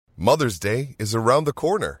Mother's Day is around the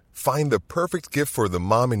corner. Find the perfect gift for the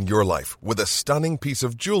mom in your life with a stunning piece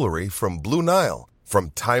of jewelry from Blue Nile.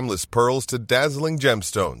 From timeless pearls to dazzling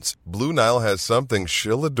gemstones, Blue Nile has something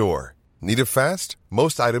she'll adore. Need it fast?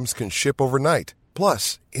 Most items can ship overnight.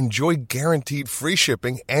 Plus, enjoy guaranteed free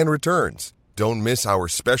shipping and returns. Don't miss our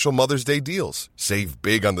special Mother's Day deals. Save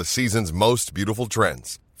big on the season's most beautiful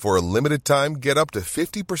trends. For a limited time, get up to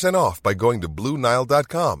 50% off by going to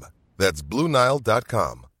BlueNile.com. That's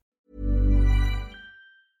BlueNile.com.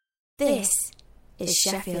 This is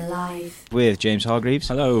Sheffield Live. With James Hargreaves.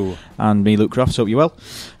 Hello. And me, Luke Crofts. Hope you're well.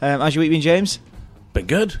 How's your week been, James? Been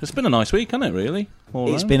good. It's been a nice week, hasn't it, really?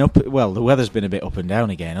 It's been up. Well, the weather's been a bit up and down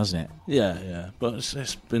again, hasn't it? Yeah. But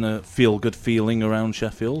it's been a feel-good feeling around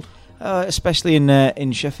Sheffield. Especially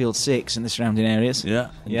in Sheffield 6 and the surrounding areas. Yeah,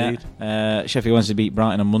 indeed. Sheffield Wednesday beat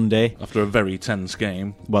Brighton on Monday. After a very tense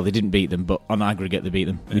game. Well, they didn't beat them, but on aggregate they beat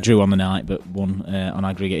them. Yeah. We drew on the night, but won on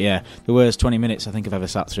aggregate, yeah. The worst 20 minutes I think I've ever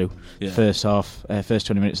sat through. Yeah. First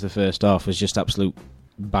 20 minutes of the first half was just absolute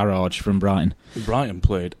barrage from Brighton. Brighton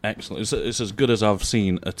played excellent. It's as good as I've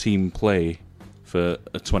seen a team play for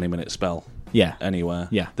a 20-minute spell. Yeah. Anywhere.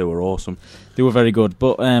 Yeah. They were awesome. They were very good,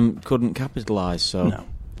 but couldn't capitalise, so... No.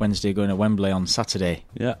 Wednesday going to Wembley on Saturday.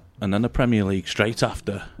 Yeah, and then the Premier League straight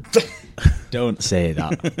after. Don't say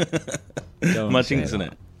that. Am I jinxing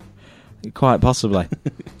it? Quite possibly.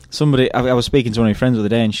 I was speaking to one of my friends the other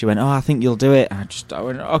day and she went, "Oh, I think you'll do it." I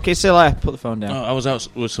went, "Okay, see you later." Put the phone down. I was out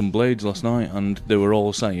with some blades last night and they were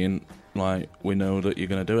all saying, like, "We know that you're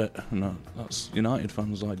going to do it." And that's United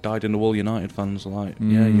fans, like, dyed-in-the-wool United fans, like,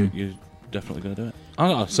 yeah, you're definitely going to do it.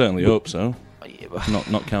 I certainly hope so.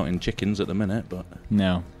 Not counting chickens at the minute, but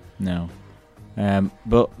no.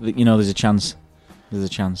 But there's a chance.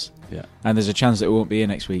 Yeah, and there's a chance that we won't be here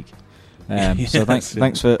next week. So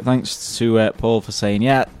thanks to Paul for saying,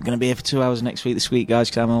 yeah, I'm going to be here for 2 hours next week. This week,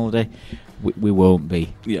 guys, because I'm on holiday. We won't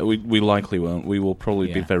be. Yeah, we likely won't. We will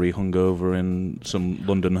probably be very hungover in some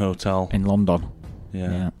London hotel in London.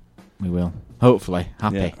 Yeah, we will. Hopefully,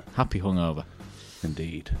 happy hungover.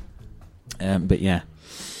 Indeed. But yeah.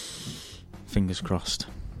 Fingers crossed.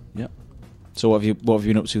 Yeah. So what have you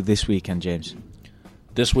been up to this weekend, James?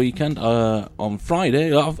 This weekend, on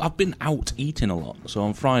Friday, I've been out eating a lot. So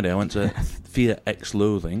on Friday, I went to Fear X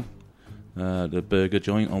Loathing, the burger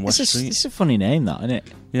joint on West Street. It's a funny name, that, isn't it?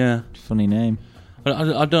 Yeah, funny name.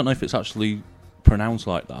 I don't know if it's actually pronounced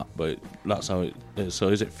like that, but that's how it is. So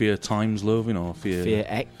is it Fear Times Loathing or Fear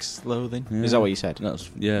X Loathing? Yeah. Is that what you said? That's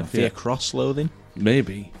Fear Cross Loathing.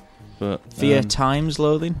 Maybe, but Fear Times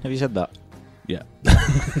Loathing. Have you said that? Yeah.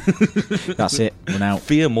 That's it. We're out.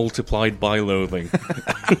 Fear multiplied by loathing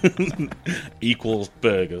equals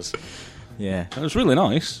burgers. Yeah. It was really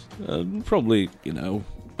nice. Probably,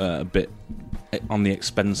 a bit on the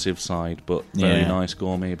expensive side, but very nice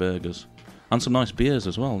gourmet burgers. And some nice beers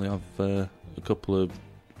as well. They have a couple of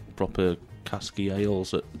proper casky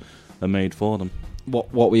ales that are made for them.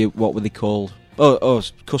 What were they called? Oh,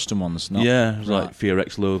 custom ones. Not, yeah, it was like Fear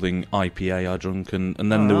X Loathing IPA I drunk, and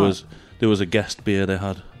then there was a guest beer they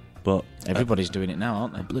had, but everybody's doing it now,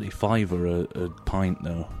 aren't they? Bloody £5 a pint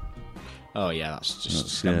though. Oh yeah, that's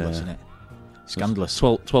scandalous, isn't it? Scandalous.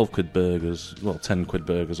 12 quid burgers, 10 quid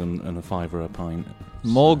burgers and a £5 a pint.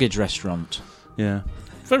 Mortgage restaurant. Yeah,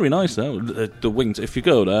 very nice though. The wings, if you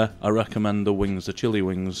go there, I recommend the wings, the chili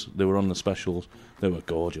wings. They were on the specials. They were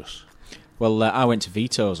gorgeous. Well, I went to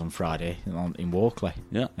Vito's on Friday in Walkley.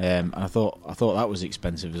 Yeah. I thought that was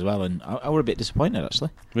expensive as well, and I were a bit disappointed actually.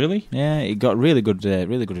 Really? Yeah, it got really good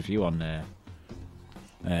review on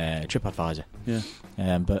TripAdvisor.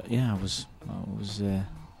 Yeah. But yeah, I was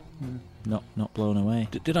not blown away.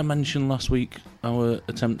 Did I mention last week our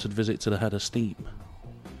attempted visit to the Head of Steam?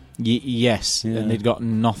 Yes, yeah. And they'd got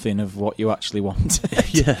nothing of what you actually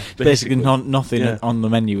wanted. Yeah, basically nothing on the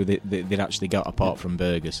menu they'd actually got apart from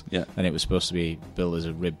burgers. Yeah, and it was supposed to be billed as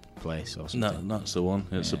a rib place or something. No, that's the one.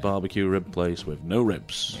 It's a barbecue rib place with no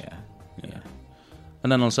ribs. Yeah.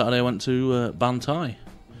 And then on Saturday I went to Bantai,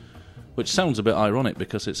 which sounds a bit ironic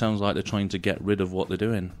because it sounds like they're trying to get rid of what they're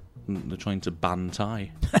doing. They're trying to ban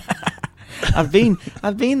Thai. I've been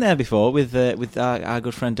there before with our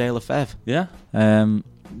good friend Dale Lefebvre. Yeah.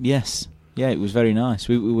 Yes. Yeah, it was very nice.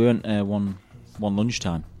 We went one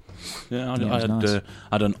lunchtime. Yeah, I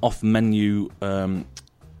had an off-menu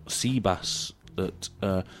sea bass that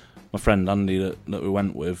my friend Andy that we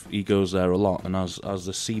went with. He goes there a lot and has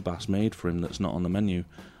the sea bass made for him that's not on the menu,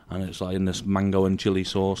 and it's like in this mango and chili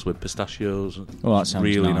sauce with pistachios. Oh, that sounds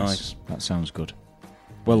really nice. That sounds good.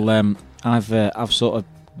 Well, I've sort of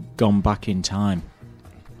gone back in time.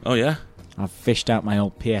 Oh yeah, I've fished out my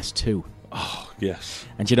old PS2. Oh yes.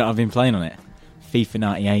 And do you know what I've been playing on it? FIFA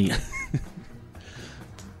 98.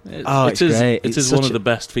 It's great. It is one of the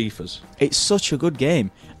best FIFAs. It's such a good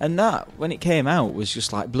game. And that, when it came out, was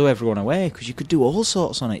just like blew everyone away because you could do all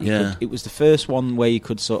sorts on it. It was the first one where you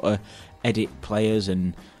could sort of edit players,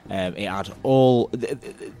 and it had all of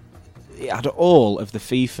the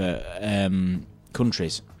FIFA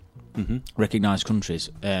countries, recognised countries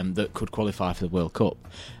that could qualify for the World Cup,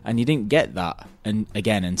 and you didn't get that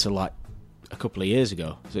until like a couple of years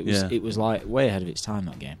ago. So it was like way ahead of its time,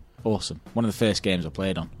 that game. Awesome. One of the first games I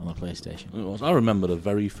played on the PlayStation. It was. I remember the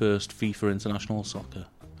very first FIFA International Soccer.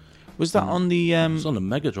 Was that on the... it was on the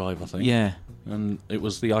Mega Drive, I think. Yeah. And it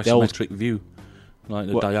was the isometric view. Like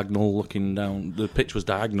the diagonal looking down. The pitch was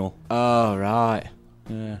diagonal. Oh, right.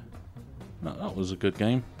 Yeah. That was a good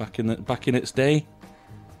game. Back in its day.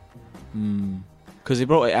 Because they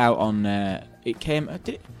brought it out on... It came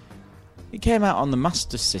out on the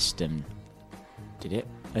Master System, did it?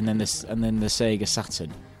 And then the Sega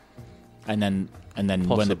Saturn, and then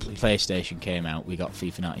Possibly. When the PlayStation came out, we got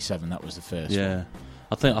FIFA 97. That was the first. Yeah,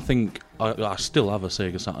 one. I think I still have a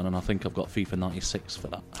Sega Saturn, and I think I've got FIFA 96 for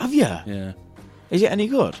that. Have you? Yeah. Is it any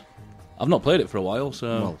good? I've not played it for a while,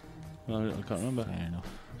 so I can't remember. Fair enough.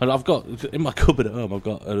 And I've got in my cupboard at home. I've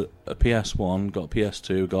got a PS1, got a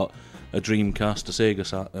PS2, got a Dreamcast, a Sega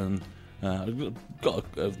Saturn. I've got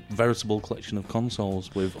a veritable collection of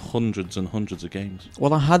consoles with hundreds and hundreds of games.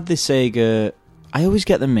 Well, I had the Sega... I always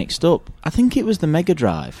get them mixed up. I think it was the Mega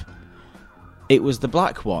Drive. It was the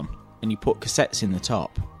black one, and you put cassettes in the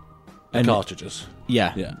top. And cartridges.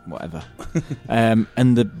 Yeah, whatever. And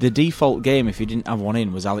the default game, if you didn't have one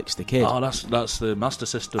in, was Alex the Kid. Oh, that's the Master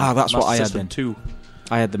System. That's what I had then. Too.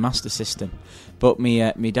 I had the Master System. But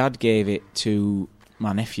me dad gave it to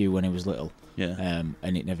my nephew when he was little. Yeah.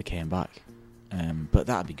 And it never came back. But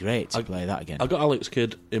that'd be great to play that again. I got Alex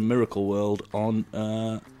Kidd in Miracle World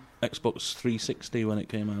on Xbox 360 when it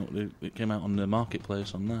came out. It came out on the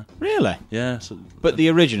marketplace on there. Really? Yeah. But the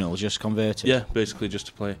original just converted? Yeah, basically just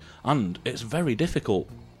to play. And it's very difficult.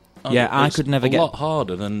 I could never get... a lot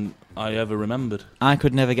harder than I ever remembered. I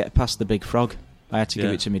could never get past the Big Frog. I had to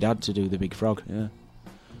give it to my dad to do the Big Frog. Yeah.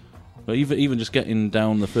 But even just getting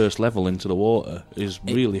down the first level into the water is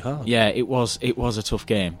really hard. Yeah, it was a tough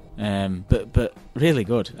game, but really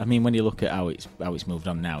good. I mean, when you look at how it's moved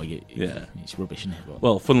on now, it's rubbish, isn't it? But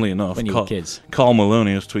well, funnily enough, when you were kids, Carl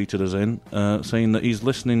Maloney has tweeted us in saying that he's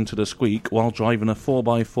listening to the squeak while driving a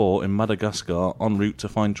 4x4 in Madagascar en route to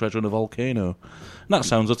find treasure in a volcano. And that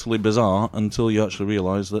sounds utterly bizarre until you actually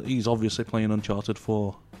realise that he's obviously playing Uncharted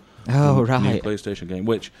 4. Oh, right. New PlayStation game,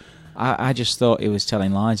 which... I just thought he was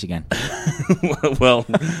telling lies again. well,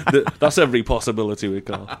 that's every possibility we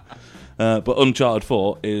Carl. But Uncharted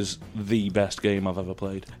 4 is the best game I've ever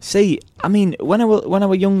played. See, I mean, when I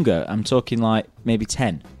were younger, I'm talking like maybe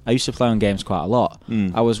 10. I used to play on games quite a lot.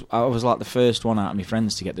 I was like the first one out of my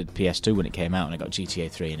friends to get the PS2 when it came out, and I got GTA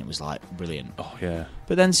 3, and it was like brilliant. Oh yeah.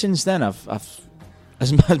 But then since then, I've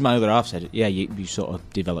as my other half said, you sort of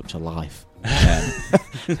developed a life.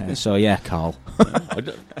 So yeah, Carl.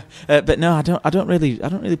 But no, I don't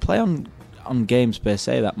really play on games per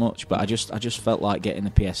se that much. But I just felt like getting the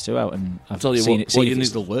PS2 out, and I've seen if it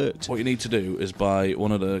still worked. What you need to do is buy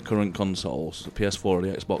one of the current consoles, the PS4 or the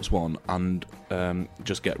Xbox One, and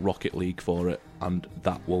just get Rocket League for it, and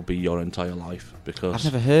that will be your entire life. Because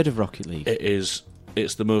I've never heard of Rocket League.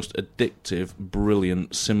 It's the most addictive,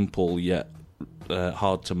 brilliant, simple yet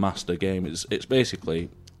hard to master game. It's basically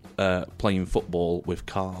playing football with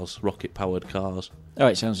cars, rocket-powered cars. Oh,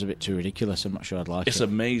 it sounds a bit too ridiculous. I'm not sure I'd like it. It's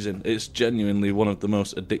amazing. It's genuinely one of the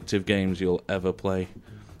most addictive games you'll ever play.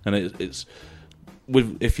 And it's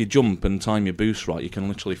if you jump and time your boost right, you can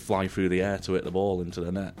literally fly through the air to hit the ball into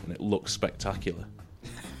the net, and it looks spectacular.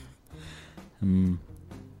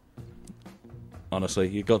 Honestly,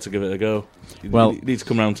 you've got to give it a go. You need to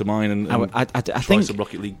come round to mine and I try think some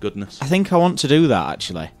Rocket League goodness. I think I want to do that,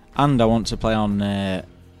 actually. And I want to play on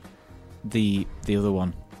the other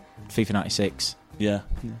one, FIFA 96. Yeah.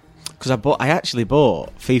 Because I actually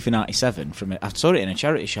bought FIFA 97 from it. I saw it in a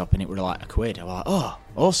charity shop and it was like £1. I was like, oh,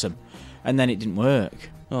 awesome. And then it didn't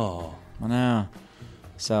work. Oh. I know.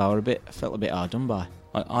 So I felt a bit hard done by.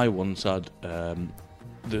 I once had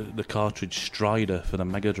the cartridge Strider for the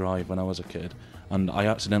Mega Drive when I was a kid, and I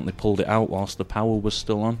accidentally pulled it out whilst the power was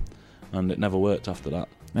still on, and it never worked after that.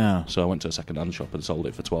 Oh. So I went to a second-hand shop and sold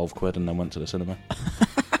it for £12 and then went to the cinema.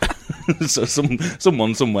 So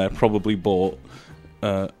someone somewhere probably bought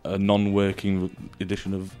a non-working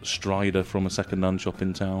edition of Strider from a second-hand shop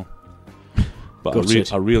in town.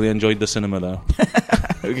 But I really enjoyed the cinema, though.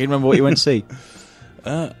 Can you remember what you went to see?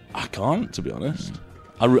 I can't, to be honest.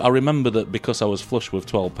 I remember that because I was flush with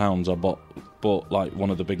 £12, I bought bought like one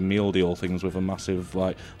of the big meal deal things with a massive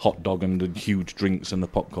like hot dog and the huge drinks and the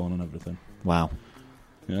popcorn and everything. Wow.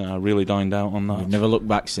 Yeah, I really dined out on that. You've never looked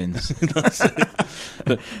back since. That's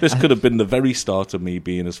it. This could have been the very start of me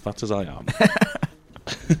being as fat as I am.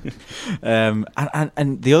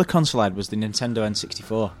 And the other console I had was the Nintendo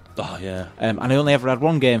N64. Oh yeah. And I only ever had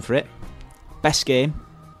one game for it. Best game,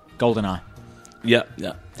 GoldenEye. Yeah.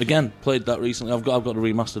 Again, played that recently. I've got a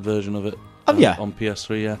remastered version of it. Oh yeah, on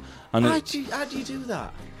PS3. Yeah. And how do you do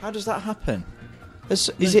that? How does that happen? Is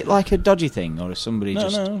it like a dodgy thing, or is somebody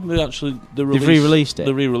just? No. They've re-released it.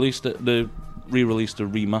 They re-released it. They re-released a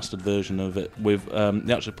remastered version of it with.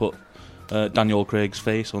 They actually put Daniel Craig's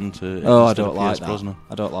face onto. Oh, I don't like that. Brosnan.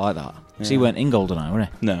 I don't like that. Because he weren't in GoldenEye, were he?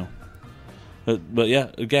 No. But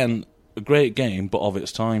yeah, again, a great game, but of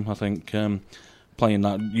its time. I think playing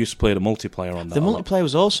that, used to play the multiplayer on that. The multiplayer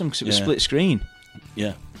was awesome because it was split screen.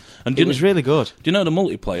 Yeah, and it was really good. Do you know the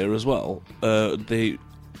multiplayer as well? They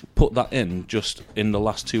put that in just in the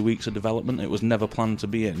last 2 weeks of development. It was never planned to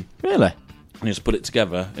be in. Really? And just put it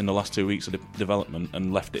together in the last 2 weeks of development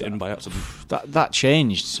and left it in by accident. That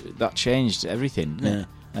changed everything, didn't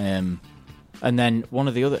it? And then one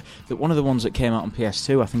of the ones that came out on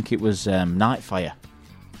PS2, I think it was Nightfire,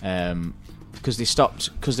 because they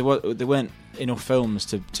stopped because there weren't enough films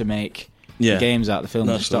to make the games out of the films.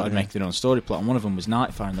 They started making their own story plot, and one of them was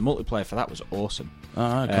Nightfire, and the multiplayer for that was awesome.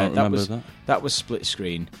 I can't remember that. That was split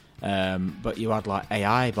screen, but you had like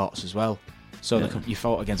AI bots as well, so you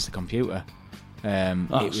fought against the computer. It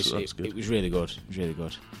was really good. It was really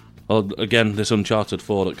good. Well, again, this Uncharted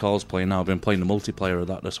 4 that Carl's playing now, I've been playing the multiplayer of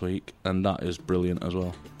that this week, and that is brilliant as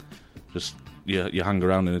well. Just you hang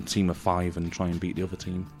around in a team of 5 and try and beat the other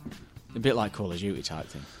team. A bit like Call of Duty type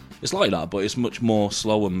thing. It's like that, but it's much more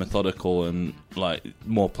slow and methodical and like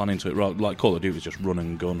more planning to it. Like Call of Duty is just run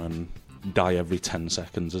and gun and die every 10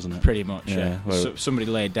 seconds, isn't it? Pretty much, yeah. Well, somebody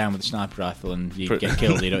laid down with a sniper rifle and you get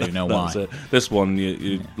killed, you don't even know why. It. This one,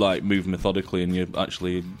 you like move methodically and you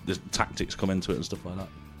actually, the tactics come into it and stuff like that.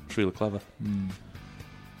 It's really clever.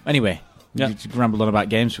 Anyway, you rambled on about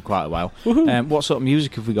games for quite a while. What sort of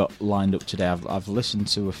music have we got lined up today? I've listened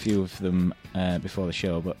to a few of them before the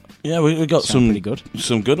show, but we got some pretty good.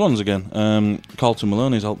 Some good ones again. Carlton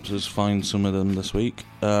Maloney's helped us find some of them this week.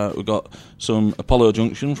 We've got some Apollo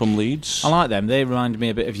Junction from Leeds. I like them. They remind me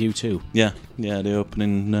a bit of U2. Yeah. The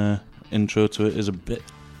opening intro to it is a bit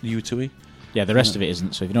U2-y. Yeah, the rest of it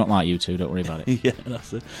isn't. So if you don't like U2, don't worry about it. Yeah,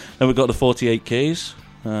 that's it. Then we've got the 48Ks,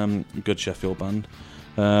 good Sheffield band.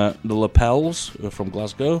 The Lapels from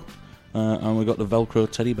Glasgow, and we've got the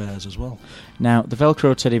Velcro Teddy Bears as well. Now, the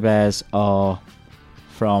Velcro Teddy Bears are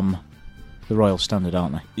from the Royal Standard,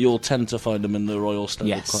 aren't they? You'll tend to find them in the Royal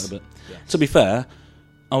Standard quite a bit. Yes. To be fair,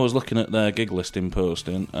 I was looking at their gig listing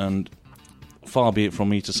posting, and far be it from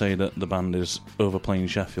me to say that the band is overplaying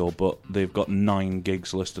Sheffield, but they've got 9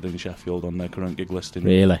 gigs listed in Sheffield on their current gig listing.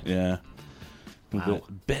 Really? Yeah. Wow.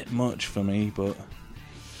 A bit much for me, but...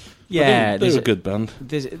 Yeah, they're a good band.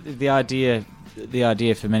 The idea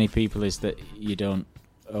for many people is that you don't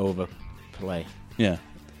overplay. Yeah.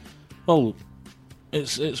 Well,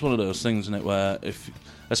 it's one of those things, isn't it, where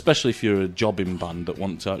especially if you're a jobbing band that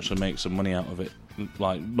want to actually make some money out of it,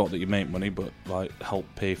 like not that you make money, but like help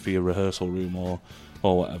pay for your rehearsal room or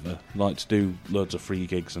whatever. Like to do loads of free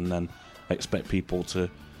gigs and then expect people to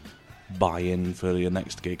buy in for your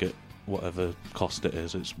next gig at whatever cost it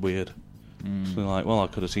is. It's weird. So like, well, I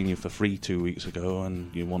could have seen you for free 2 weeks ago, and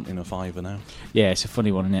you're wanting a £5 now. Yeah, it's a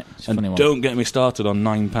funny one, isn't it? It's a funny one. Don't get me started on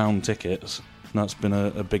 £9 tickets. That's been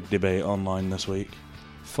a big debate online this week.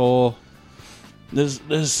 There's.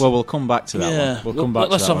 Well, we'll come back to that. Yeah, one. We'll come back.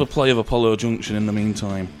 Let's to that have a play of Apollo Junction in the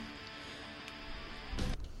meantime.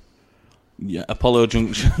 Yeah, Apollo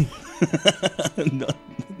Junction. No.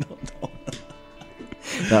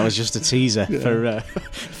 That was just a teaser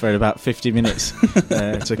for about 50 minutes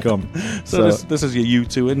to come. So this is your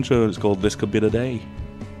U2 intro. It's called This Could Be the Day.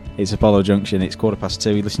 It's Apollo Junction. It's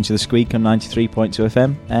 2:15. You listen to The Squeak on 93.2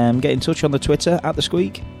 FM. Get in touch on the Twitter at The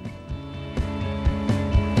Squeak.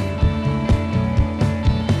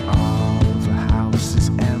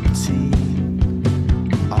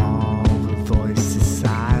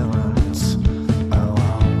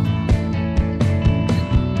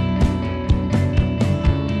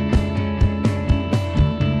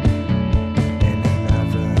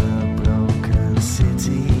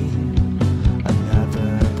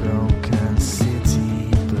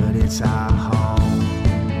 Our home.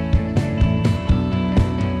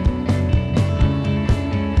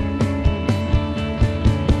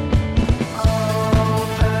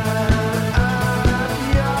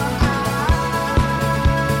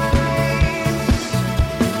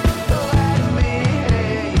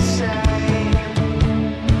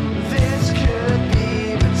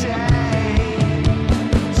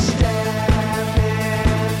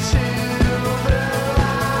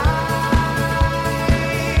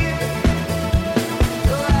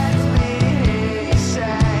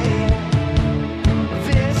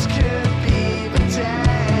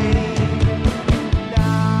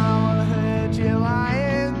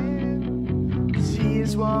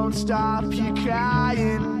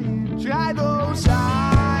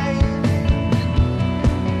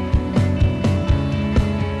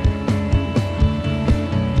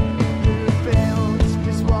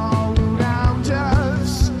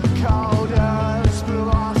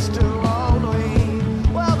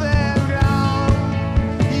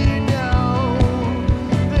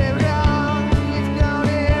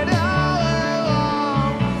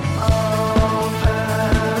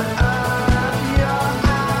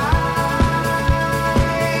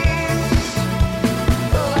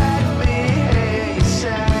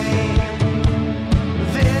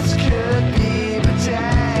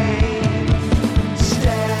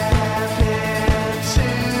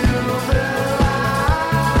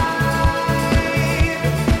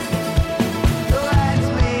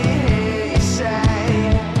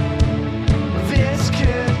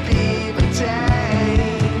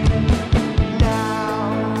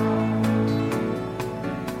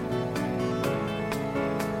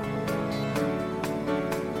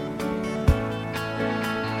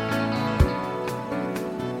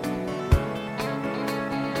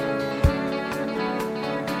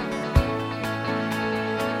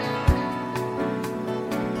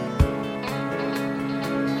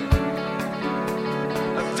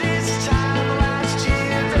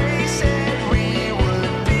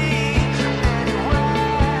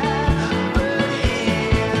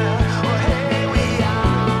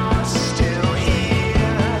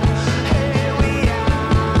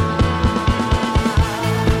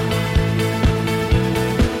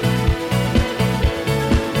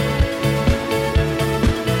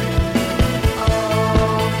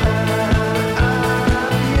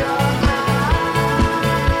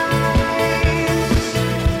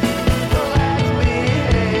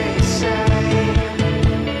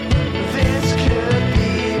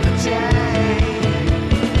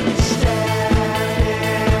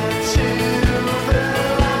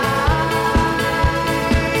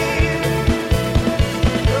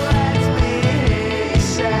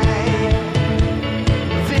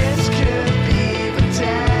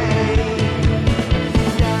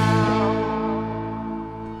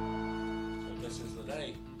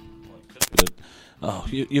 said, "Oh,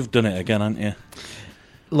 you've done it again, haven't you?"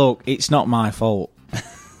 Look, it's not my fault.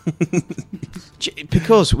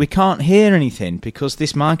 Because we can't hear anything, because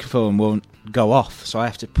this microphone won't go off, so I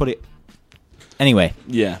have to put it... Anyway.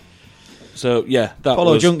 Yeah. So, yeah, that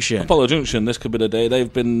Apollo was... Junction. Apollo Junction, this could be the day.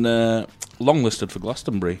 They've been longlisted for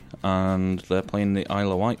Glastonbury, and they're playing the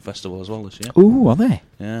Isle of Wight Festival as well this year. Ooh, are they?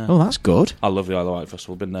 Yeah. Oh, that's good. I love the Isle of Wight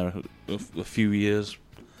Festival. Been there a few years.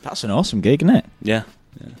 That's an awesome gig, isn't it? Yeah.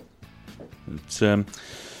 It's... Carl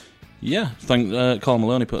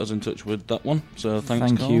Maloney put us in touch with that one, so thanks,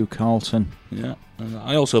 Carl. Thank you, Carlton. Yeah,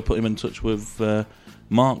 I also put him in touch with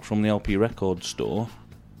Mark from the LP Record Store,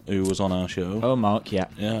 who was on our show. Oh, Mark, yeah.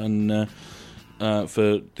 Yeah, and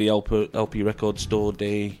for the LP Record Store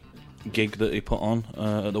Day gig that he put on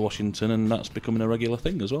at the Washington, and that's becoming a regular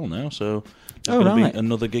thing as well now, so there's going to be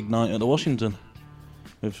another gig night at the Washington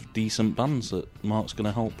with decent bands that Mark's going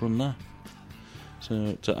to help run there.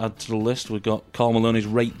 So to add to the list, we've got Carl Maloney's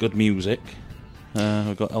Rate Good Music.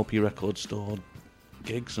 We've got LP Record Store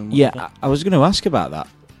gigs and whatever. Yeah, I was going to ask about that.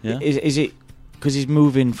 Yeah. Is it because he's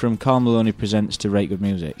moving from Carl Maloney Presents to Rate Good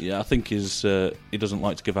Music? Yeah, I think he doesn't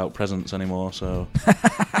like to give out presents anymore, so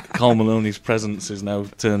Carl Maloney's presents is now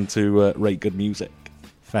turned to Rate Good Music.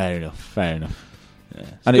 Fair enough. Yeah,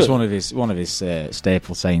 and good. it's one of his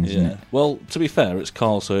staple sayings, isn't it? Well, to be fair, it's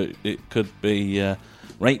Carl, so it could be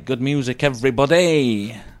Rate Good Music,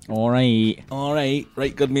 everybody. All right,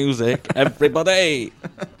 rate good music, everybody.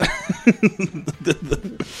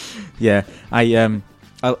 Yeah,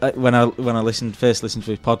 when I first listened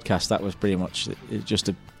to his podcast, that was pretty much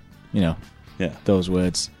just those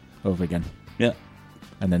words over again. Yeah,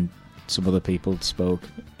 and then some other people spoke,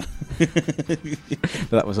 but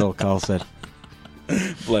that was all Carl said.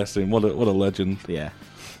 Bless him, what a legend. Yeah,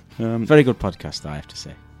 very good podcast, I have to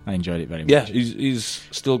say. I enjoyed it very much. Yeah, he's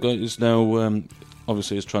still going. He's now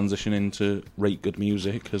obviously his transition into Rate Good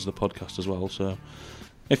Music as the podcast as well. So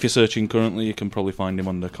if you're searching currently, you can probably find him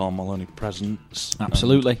under Carl Maloney Presents.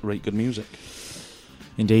 Absolutely, Rate Good Music.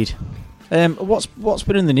 Indeed. What's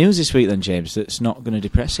been in the news this week then, James? That's not going to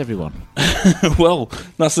depress everyone. Well,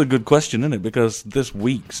 that's a good question, isn't it? Because this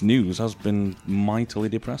week's news has been mightily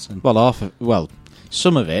depressing. Well,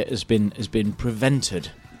 some of it has been prevented.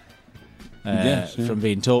 From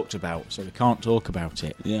being talked about, so we can't talk about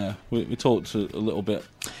it. Yeah, we talked a little bit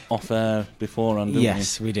off air beforehand, didn't we?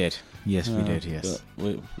 Yes, we did. Yes.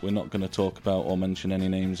 But we're not going to talk about or mention any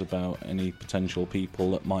names about any potential people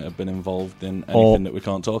that might have been involved in anything that we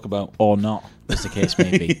can't talk about. Or not, as the case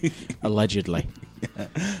may be. Allegedly.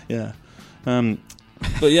 Yeah.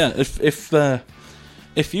 But yeah,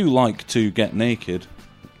 if you like to get naked,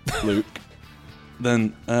 Luke,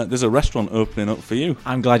 then there's a restaurant opening up for you.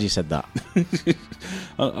 I'm glad you said that.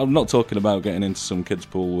 I'm not talking about getting into some kids'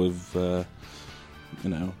 pool with,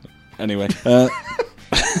 Anyway.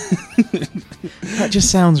 That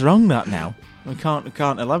just sounds wrong, that now. We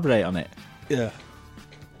can't elaborate on it. Yeah.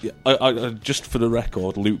 I just for the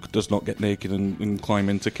record, Luke does not get naked and climb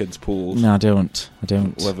into kids' pools. No, I don't.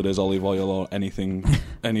 Whether there's olive oil or anything,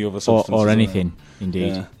 any other substance. or anything,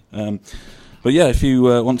 indeed. Yeah. But yeah, if you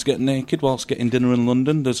want to get naked whilst getting dinner in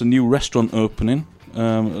London, there's a new restaurant opening,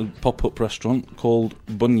 a pop-up restaurant called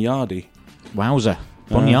Bunyadi. Wowza.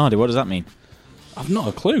 Bunyadi, what does that mean? I've not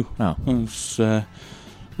a clue. Oh.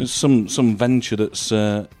 It's some venture that's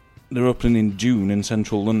they're opening in June in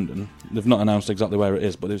central London. They've not announced exactly where it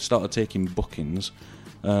is, but they've started taking bookings,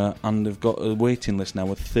 and they've got a waiting list now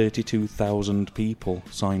with 32,000 people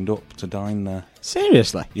signed up to dine there.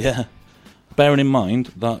 Seriously? Yeah. Bearing in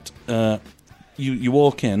mind that you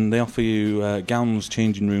walk in, they offer you gowns,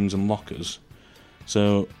 changing rooms and lockers.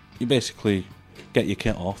 So you basically get your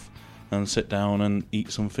kit off and sit down and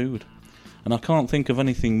eat some food. And I can't think of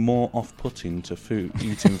anything more off-putting to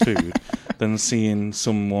eating food than seeing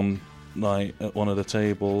someone like at one of the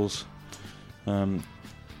tables,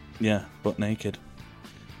 butt naked.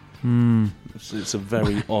 It's a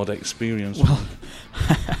very odd experience. Well,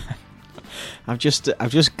 I've just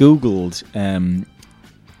Googled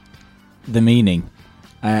the meaning,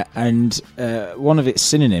 and one of its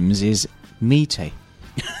synonyms is meaty.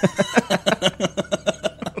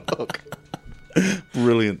 Look.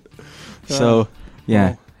 Brilliant. So,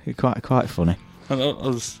 yeah, quite funny. I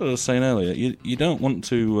was saying earlier, you don't want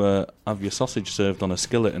to have your sausage served on a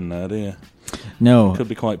skillet in there, do you? No. It could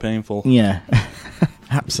be quite painful. Yeah,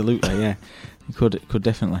 absolutely, yeah. It could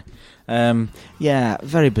definitely. Yeah,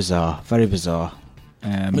 very bizarre. But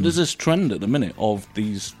there's this trend at the minute of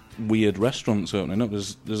these weird restaurants opening up.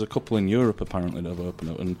 There's a couple in Europe, apparently, that have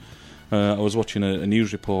opened up, and I was watching a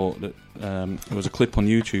news report that there was a clip on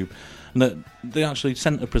YouTube, And they actually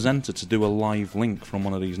sent a presenter to do a live link from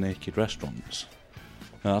one of these naked restaurants.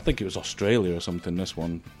 I think it was Australia or something, this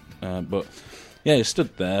one. But yeah, he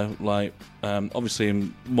stood there, like, obviously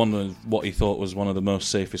in one of what he thought was one of the most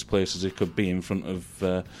safest places he could be, in front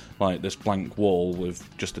of like this blank wall with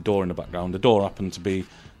just a door in the background. The door happened to be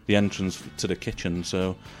the entrance to the kitchen,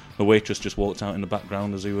 so the waitress just walked out in the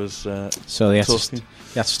background as he was so they had talking.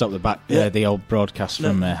 They had to stop the old broadcast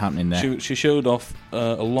from happening there. She showed off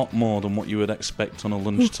a lot more than what you would expect on a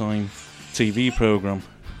lunchtime TV programme.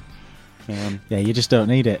 Yeah, you just don't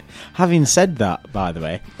need it. Having said that, by the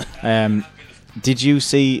way, did you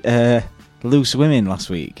see Loose Women last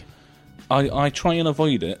week? I try and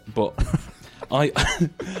avoid it, but I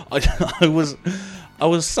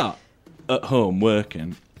was sat at home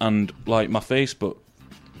working, and like my Facebook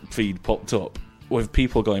feed popped up with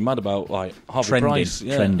people going mad about like Harvey Price,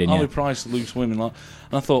 Harvey Price, Loose Women, like,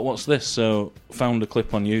 and I thought, what's this? So found a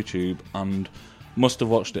clip on YouTube and must have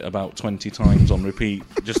watched it about 20 times on repeat,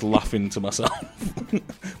 just laughing to myself.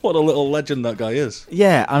 What a little legend that guy is.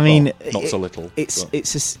 Yeah, I mean, well, not so little. It's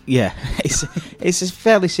a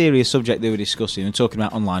fairly serious subject they were discussing and talking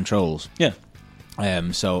about online trolls. Yeah.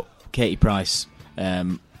 So Katie Price,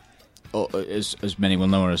 as many will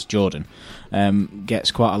know her as Jordan,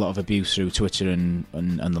 gets quite a lot of abuse through Twitter and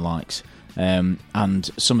the likes.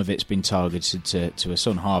 And some of it's been targeted to her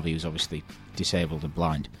son Harvey, who's obviously disabled and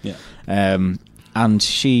blind. Yeah. And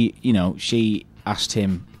she asked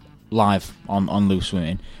him live on Loose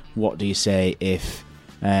Women, what do you say if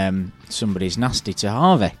somebody's nasty to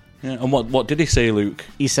Harvey? Yeah, and what did he say, Luke?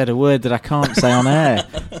 He said a word that I can't say on air.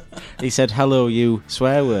 He said, hello, you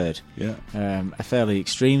swear word. Yeah. A fairly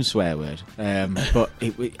extreme swear word. But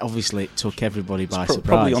obviously it took everybody by surprise.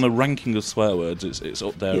 Probably on a ranking of swear words, it's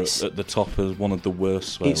up there at the top as one of the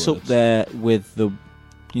worst swear words. It's up there with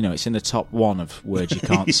it's in the top one of words you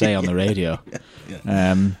can't say on the radio.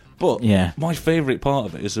 Yeah. But my favourite part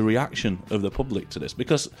of it is the reaction of the public to this,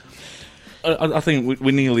 because I think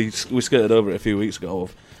we skirted over it a few weeks ago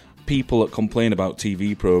of people that complain about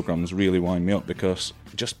TV programmes really wind me up, because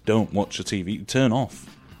just don't watch the TV. Turn off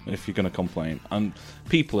if you're going to complain. And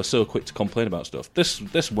people are so quick to complain about stuff.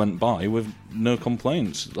 This went by with no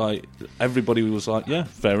complaints. Like, everybody was like, yeah,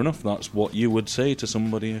 fair enough, that's what you would say to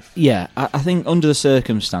somebody if... Yeah, I think under the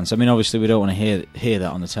circumstance, I mean, obviously we don't want to hear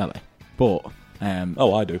that on the telly, but...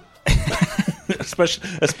 Oh, I do.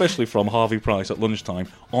 especially from Harvey Price at lunchtime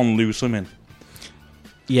on Loose Women.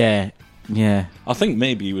 Yeah. I think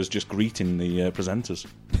maybe he was just greeting the presenters.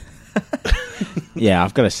 Yeah,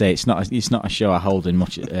 I've got to say it's not a show I hold in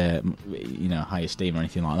much high esteem or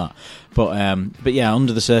anything like that. But yeah,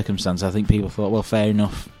 under the circumstance, I think people thought, well, fair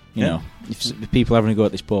enough. You know, if people are having a go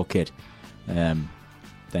at this poor kid, then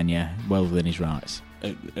yeah, well within his rights.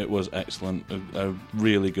 It was excellent, a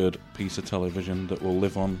really good piece of television that will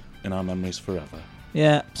live on in our memories forever.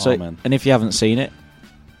 Yeah. So, Amen. And if you haven't seen it,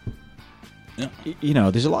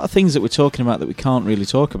 there's a lot of things that we're talking about that we can't really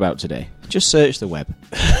talk about today. Just search the web.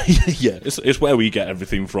 Yeah, it's where we get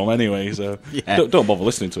everything from anyway, so don't bother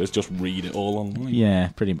listening to us, just read it all online. Yeah,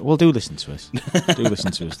 pretty much. Well, do listen to us. Do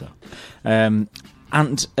listen to us, though.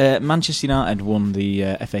 And Manchester United won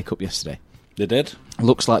the FA Cup yesterday. They did.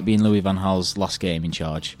 Looks like being Louis van Gaal's last game in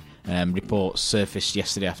charge. Reports surfaced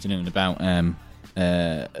yesterday afternoon about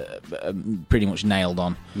pretty much nailed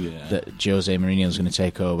on that Jose Mourinho is going to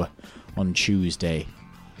take over on Tuesday.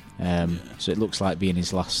 So it looks like being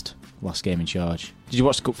his last game in charge. Did you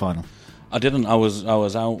watch the cup final? I didn't. I was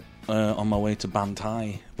out on my way to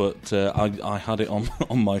Bantai, but I had it on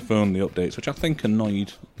my phone, the updates, which I think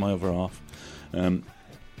annoyed my other half.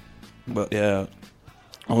 But yeah,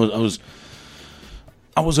 I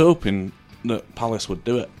was hoping that Palace would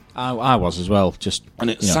do it. I was as well. And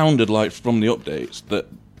it sounded like from the updates that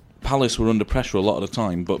Palace were under pressure a lot of the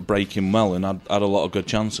time, but breaking well and had a lot of good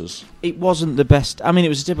chances. It wasn't the best. I mean, it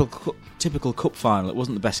was a typical cup final. It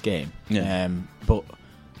wasn't the best game. Yeah. But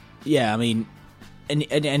yeah, I mean,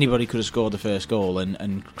 anybody could have scored the first goal,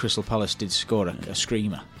 and Crystal Palace did score a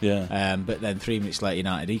screamer. Yeah. But then 3 minutes later,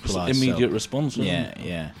 United equalised. Immediate response.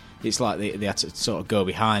 Yeah. It's like they had to sort of go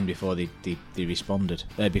behind before they responded.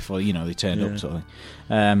 Before they turned up, sort of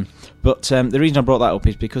thing. But the reason I brought that up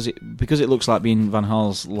is because it looks like being Van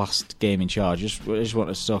Gaal's last game in charge. I just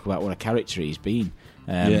wanted to talk about what a character he's been.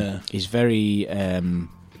 He's very,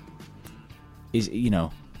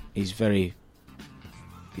 he's very.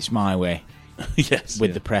 It's my way. Yes.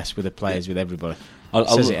 With the press, with the players, with everybody.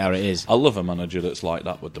 Says it how it is. I love a manager that's like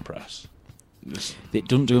that with the press. It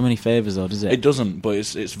doesn't do him any favours, though, does it? It doesn't, but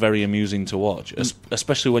it's very amusing to watch,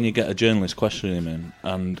 especially when you get a journalist questioning him,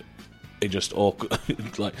 and he just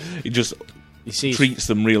treats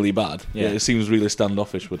them really bad. Yeah. It seems really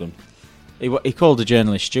standoffish with them. He called the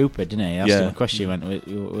journalist stupid, didn't he? He asked Yeah. him a question. He went,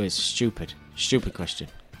 it's stupid question.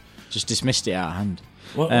 Just dismissed it out of hand.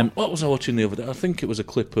 What was I watching the other day? I think it was a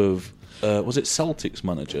clip of was it Celtic's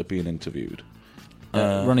manager being interviewed?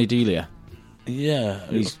 Ronnie Delia. Yeah,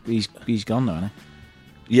 He's gone though, isn't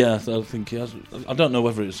yeah. I think he has. I don't know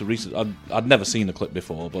whether it's a recent. I'd never seen the clip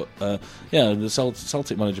before, but the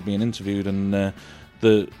Celtic manager being interviewed, and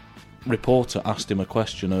the reporter asked him a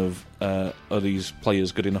question of, "Are these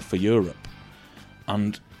players good enough for Europe?"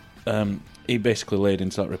 And he basically laid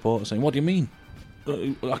into that reporter saying, "What do you mean?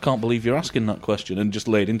 I can't believe you're asking that question," and just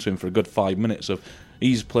laid into him for a good 5 minutes of,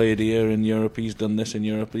 he's played here in Europe, he's done this in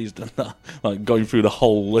Europe, he's done that, like going through the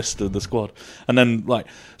whole list of the squad. And then like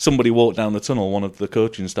somebody walked down the tunnel, one of the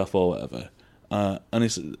coaching staff or whatever,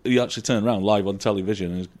 and he actually turned around live on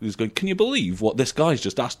television and he's going, "Can you believe what this guy's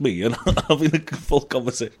just asked me?" And having a full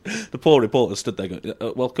conversation. The poor reporter stood there going,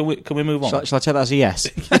 "Well, can we move on?" Shall I take that as a yes?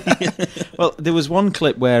 Well, there was one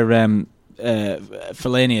clip where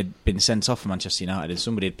Fellaini had been sent off for Manchester United, and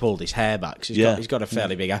somebody had pulled his hair back. So he's got a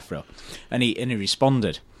fairly big afro, and he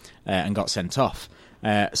responded and got sent off.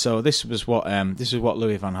 So this was what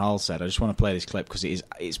Louis van Gaal said. I just want to play this clip because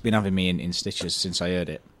it's been having me in stitches since I heard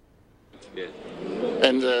it.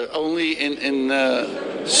 And only in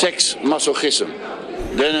sex masochism,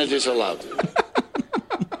 then it is allowed.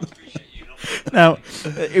 Now,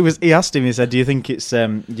 he asked him. He said, "Do you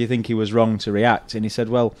think he was wrong to react?" And he said,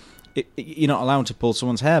 "Well, you're not allowed to pull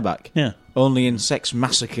someone's hair back. Yeah. Only in sex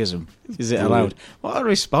masochism is it allowed." What a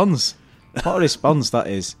response! What a response that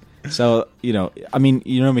is. So, I mean,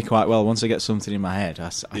 you know me quite well. Once I get something in my head, I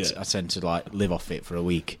tend to like live off it for a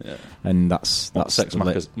week, and that's sex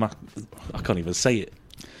I can't even say it.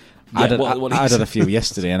 I had a few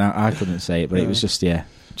yesterday, and I couldn't say it, but it was just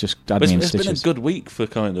had me in It's stitches. been a good week for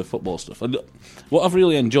kind of football stuff. And what I've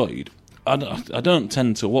really enjoyed, I don't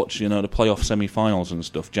tend to watch the playoff semi-finals and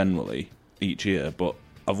stuff generally each year, but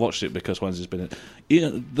I've watched it because Wednesday's been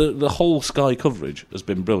the whole Sky coverage has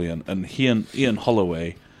been brilliant, and Ian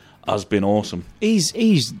Holloway has been awesome. He's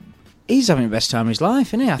having the best time of his life,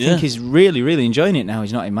 isn't he? I think he's really, really enjoying it now.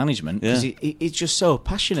 He's not in management because he's just so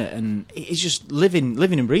passionate, and he's just living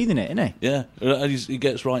and breathing it, isn't he? Yeah, he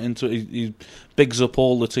gets right into it. He bigs up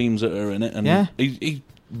all the teams that are in it, and he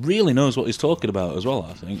really knows what he's talking about as well,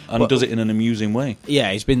 I think, and does it in an amusing way.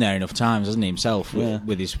 Yeah, he's been there enough times, hasn't he, himself,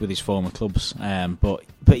 with his former clubs.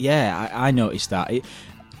 But yeah, I noticed that.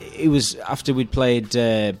 It was after we'd played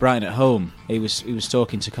Brighton at home. He was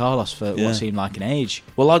talking to Carlos for what seemed like an age.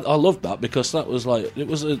 Well, I loved that because that was it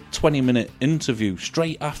was a 20-minute interview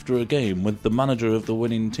straight after a game with the manager of the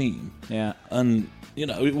winning team. Yeah, and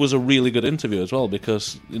it was a really good interview as well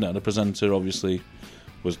because the presenter obviously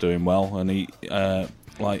was doing well, and he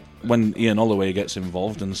when Ian Holloway gets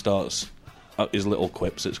involved and starts his little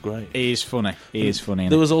quips, it's great. He is funny.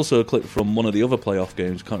 There was also a clip from one of the other playoff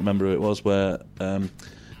games, can't remember who it was, where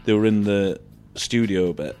they were in the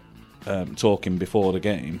studio bit talking before the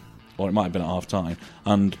game, or it might have been at half time,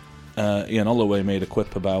 and Ian Holloway made a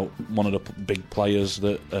quip about one of the big players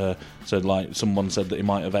that said someone said that he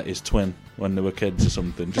might have ate his twin when they were kids or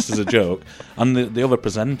something, just as a joke, and the other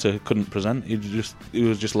presenter couldn't present. He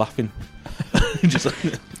was just laughing.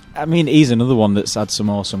 I mean, he's another one that's had some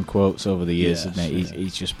awesome quotes over the years, hasn't he?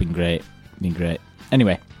 He's just been great.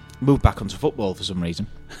 Anyway, move back onto football for some reason.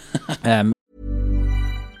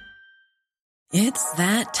 It's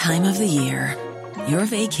that time of the year. Your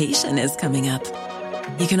vacation is coming up.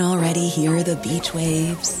 You can already hear the beach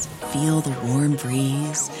waves, feel the warm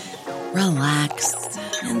breeze, relax,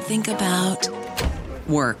 and think about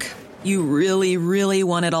work. You really, really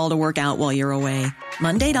want it all to work out while you're away.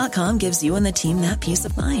 Monday.com gives you and the team that peace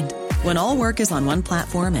of mind. When all work is on one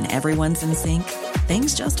platform and everyone's in sync,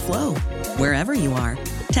 things just flow. Wherever you are,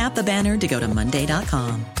 tap the banner to go to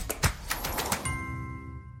Monday.com.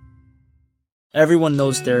 Everyone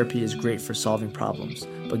knows therapy is great for solving problems,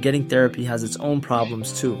 but getting therapy has its own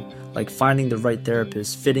problems too, like finding the right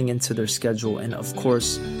therapist, fitting into their schedule, and of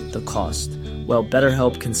course, the cost. Well,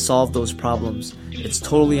 BetterHelp can solve those problems. It's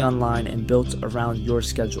totally online and built around your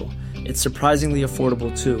schedule. It's surprisingly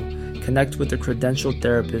affordable too. Connect with a credentialed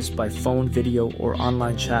therapist by phone, video, or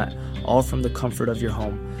online chat, all from the comfort of your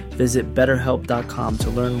home. Visit BetterHelp.com to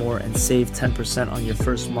learn more and save 10% on your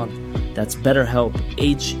first month. That's BetterHelp,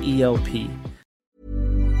 H-E-L-P.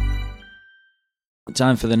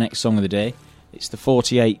 Time for the next song of the day. It's the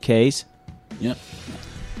 48Ks. Yep.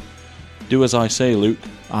 Do as I say, Luke.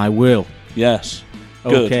 I will. Yes.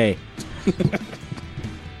 Good. Okay. Do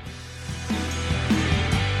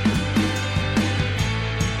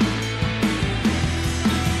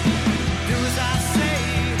as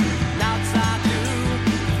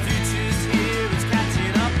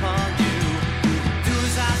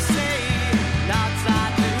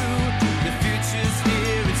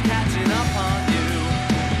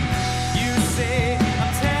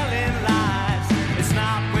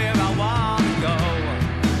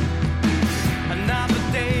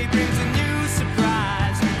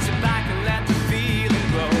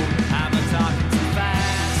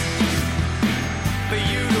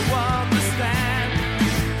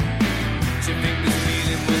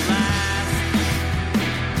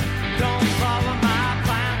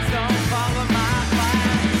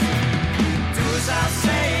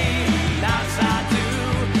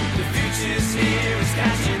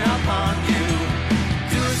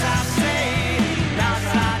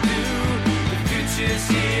future's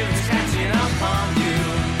here, it's catching up on you.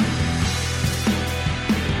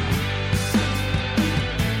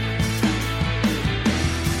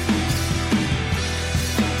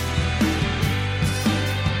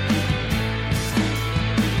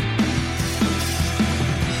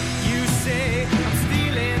 You say I'm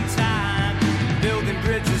stealing time, building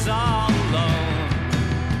bridges all alone.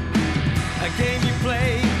 A game you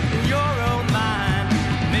play in your own mind.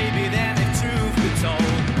 Maybe then if truth be told,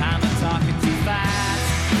 I'm not talking too fast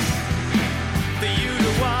for you to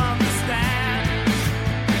understand.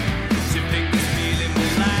 To think this feeling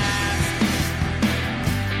will last.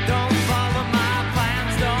 Don't follow my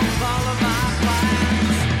plans, don't follow my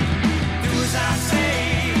plans. Do as I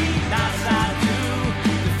say, not as I do.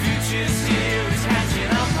 The future's here, it's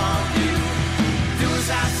catching up on you. Do as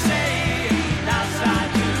I say, not as I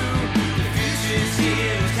do. The future's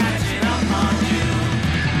here, it's catching up on you.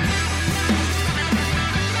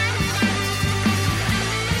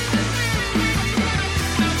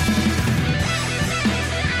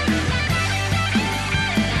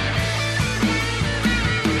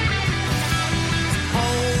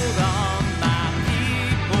 Hold on, my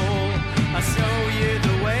people, I'll show you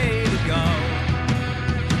the way to go.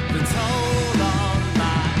 The toll on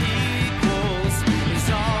my equals is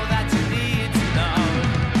all that you need to know.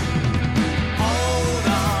 Hold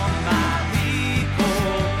on, my people,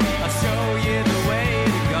 I'll show you the way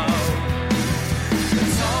to go. The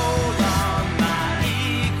toll on my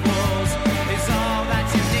equals is all that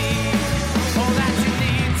you need. All that you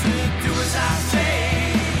need to do as I say,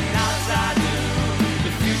 not as I do.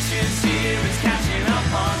 The future's here, it's catching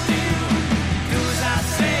up on you. Do as I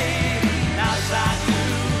say, not as I do.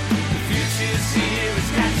 The future's here,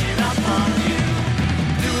 it's catching up on you.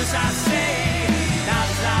 Do as I say, not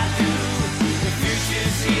as I do. The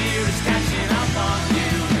future's here, it's catching up on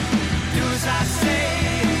you. Do as I say,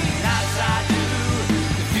 not as I do.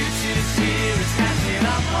 The future's here, it's catching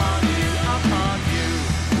up on you, upon you,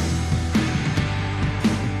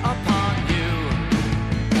 upon you.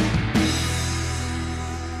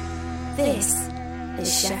 This is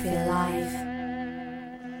Sheffield Live.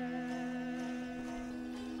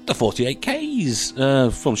 The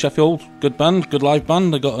 48Ks from Sheffield, good band, good live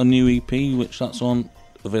band. They got a new EP, which that's on,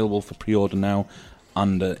 available for pre-order now,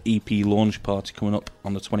 and an EP launch party coming up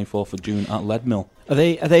on the 24th of June at Leadmill. Are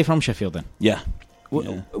they from Sheffield then? Yeah.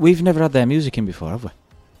 We've never had their music in before, have we?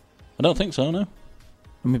 I don't think so, no.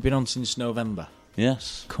 And we've been on since November.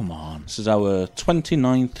 Yes. Come on. This is our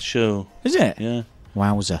 29th show. Is it? Yeah.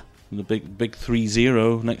 Wowzer. The big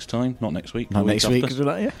 3-0 next time. Not next week. Not the next week, after. because we're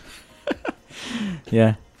not here.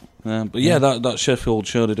 Yeah. But yeah, that Sheffield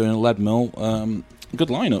show they're doing at Leadmill, good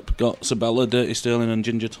lineup. Got Sabella, Dirty Sterling and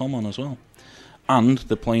Ginger Tom on as well. And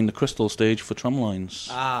they're playing the Crystal stage for Tramlines.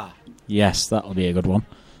 Yes, that'll be a good one.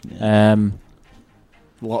 Yeah.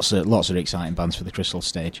 Lots of exciting bands for the Crystal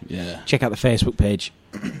stage. Yeah. Check out the Facebook page.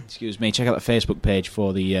 Excuse me. Check out the Facebook page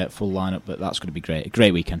for the full lineup. But that's going to be great. A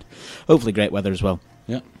great weekend. Hopefully, great weather as well.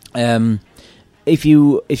 Yeah. If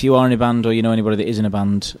you are in a band, or you know anybody that is in a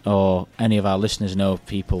band, or any of our listeners know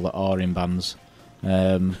people that are in bands,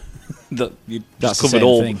 You That's just the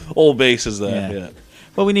covered same thing. all bases there. Yeah.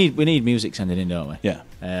 Well, we need music sending in, don't we? Yeah.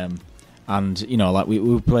 And you know, like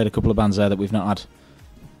we've played a couple of bands there that we've not had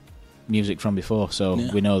music from before, so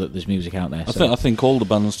we know that there's music out there. I think all the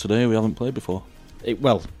bands today we haven't played before.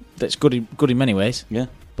 Well, that's good in many ways. Yeah.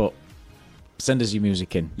 But send us your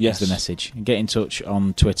music in. Yes. Is the message. Get in touch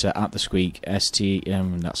on Twitter at the Squeak. ST.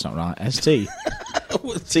 That's not right. ST.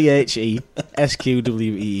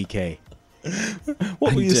 THESQWEEK.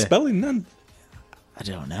 What were you spelling then? I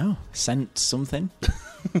don't know. Sent something.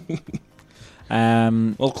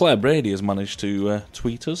 Well, Claire Brady has managed to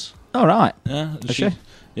tweet us. All right. Yeah. She?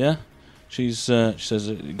 Yeah. She says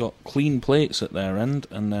it got clean plates at their end,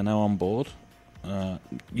 and they're now on board.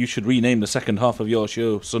 You should rename the second half of your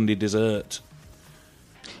show Sunday Dessert.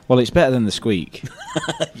 Well, it's better than the Squeak.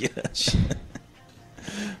 Yes.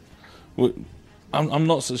 I'm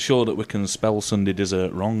not so sure that we can spell Sunday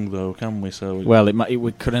Dessert wrong, though, can we? So well,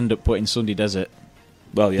 we could end up putting Sunday Desert.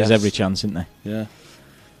 Well, yes. There's every chance, isn't there? Yeah.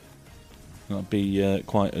 That'd be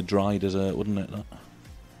quite a dry dessert, wouldn't it? That?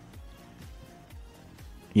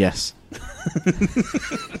 Yes.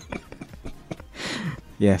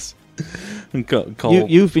 Yes. Cole.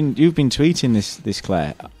 You've been tweeting this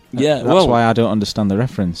Claire. Yeah, that's why I don't understand the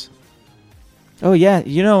reference. Oh yeah,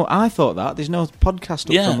 you know, I thought that there's no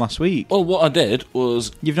podcast up from last week. Well, what I did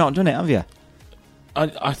was you've not done it, have you?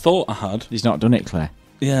 I thought I had. He's not done it, Claire.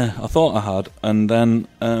 Yeah, I thought I had, and then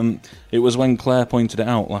it was when Claire pointed it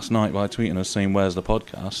out last night by tweeting us saying, "Where's the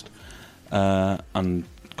podcast?" And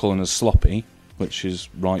calling us sloppy. which is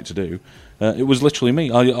right to do. It was literally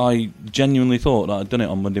me. I genuinely thought that I'd done it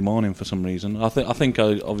on Monday morning for some reason. I think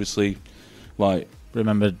I obviously like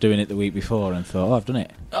remember doing it the week before and thought, I've done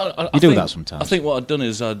it. I You do think- that sometimes. I think what I'd done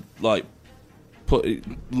is I'd like put it,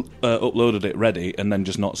 uploaded it ready and then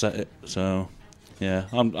just not set it. So yeah,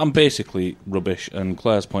 I'm basically rubbish, and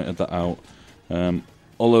Claire's pointed that out.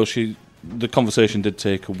 Although the conversation did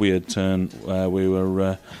take a weird turn where we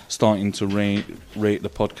were starting to rate the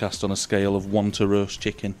podcast on a scale of 1 to roast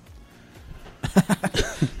chicken.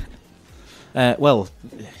 Well,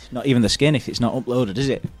 not even the skin if it's not uploaded, is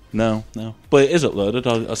it? No. But it is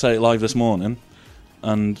uploaded. I said it live this morning.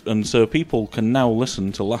 And so people can now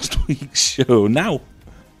listen to last week's show now.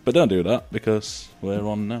 But don't do that, because we're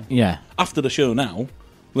on now. Yeah. After the show now,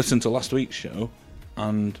 listen to last week's show,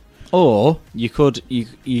 and... Or you could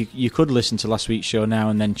listen to last week's show now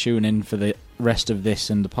and then tune in for the rest of this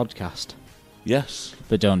and the podcast. Yes.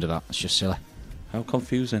 But don't do that. It's just silly. How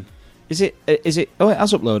confusing. Is it? Oh, it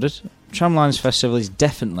has uploaded. Tramlines Festival is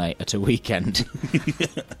definitely at a weekend.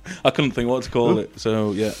 I couldn't think what to call it,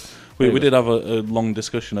 so yeah. We did have a long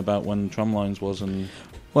discussion about when Tramlines was, and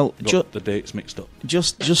got the dates mixed up.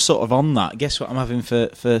 Just sort of on that, guess what I'm having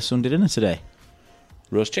for Sunday dinner today?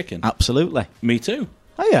 Roast chicken. Absolutely. Me too.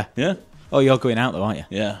 Oh yeah. Yeah. Oh, you're going out though, aren't you?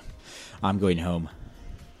 Yeah. I'm going home.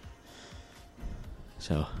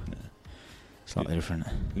 So slightly different.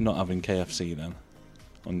 You're not having KFC then?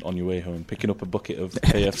 On your way home, picking up a bucket of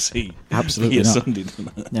KFC. Absolutely not. Sunday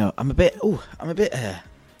dinner. No, I'm a bit.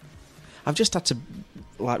 I've just had to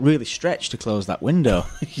really stretch to close that window.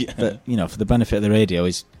 Yeah. But for the benefit of the radio,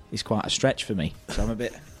 is quite a stretch for me. So I'm a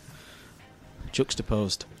bit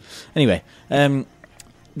juxtaposed. Anyway,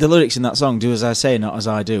 the lyrics in that song, "Do as I say, not as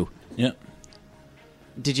I do." Yeah.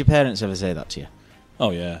 Did your parents ever say that to you?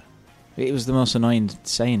 Oh yeah. It was the most annoying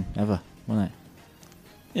saying ever, wasn't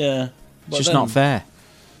it? Yeah. It's just not fair.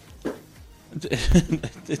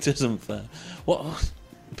 It isn't fair.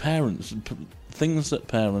 Things that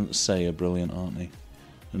parents say are brilliant, aren't they?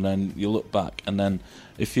 And then you look back, and then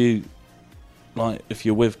if you're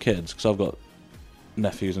with kids, because I've got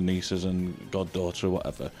nephews and nieces and goddaughter or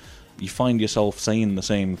whatever, you find yourself saying the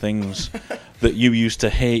same things that you used to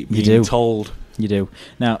hate being told. You do.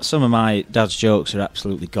 Now, some of my dad's jokes are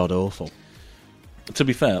absolutely god-awful. To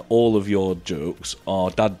be fair, all of your jokes are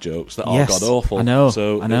dad jokes that are god-awful. I know.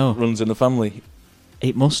 So it runs in the family.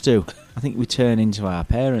 It must do. I think we turn into our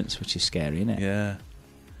parents, which is scary, isn't it? Yeah.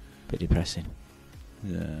 Bit depressing.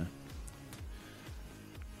 Yeah.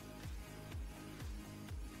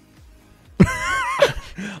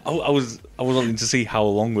 I was wanting to see how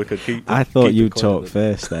long we could keep. I thought you'd talk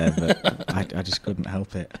first there, but I just couldn't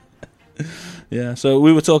help it. Yeah. So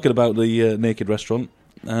we were talking about the Naked Restaurant.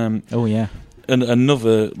 Oh yeah. And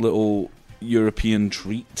another little European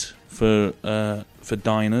treat for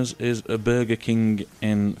diners is a Burger King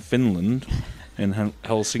in Finland, in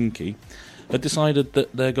Helsinki, have decided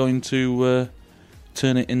that they're going to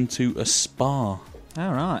turn it into a spa.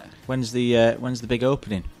 All right. When's the big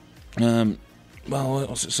opening? Well,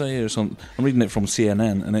 what's it say here? I'm reading it from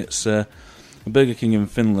CNN, and it's Burger King in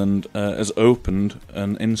Finland has opened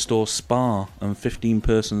an in-store spa and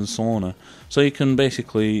 15-person sauna, so you can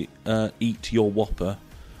basically eat your Whopper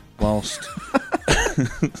whilst...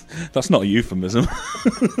 That's not a euphemism.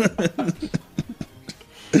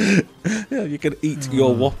 Yeah, you can eat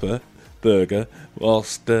your Whopper burger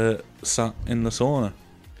whilst sat in the sauna.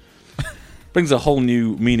 Brings a whole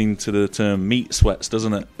new meaning to the term meat sweats,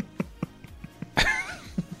 doesn't it?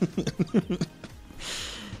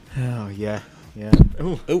 Oh yeah.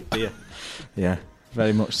 Oh dear. Yeah,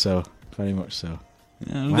 very much so. Very much so.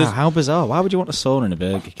 Yeah, wow, how bizarre. Why would you want a sauna in a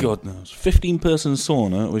Burger King? God knows. 15-person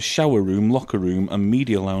sauna with shower room, locker room and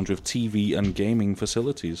media lounge with TV and gaming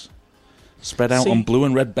facilities. Spread out on blue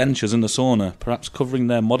and red benches in the sauna, perhaps covering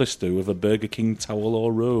their modesty with a Burger King towel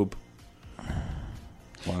or robe.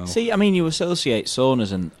 Wow. See, I mean, you associate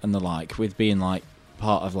saunas and the like with being like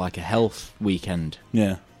part of like a health weekend.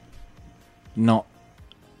 Yeah. Not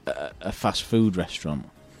a fast food restaurant.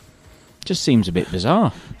 Just seems a bit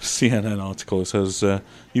bizarre. CNN article says,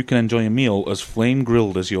 you can enjoy a meal as flame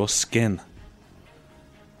grilled as your skin.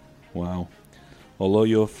 Wow. Although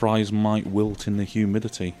your fries might wilt in the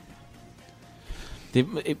humidity.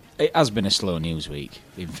 It has been a slow news week,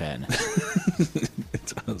 in fairness.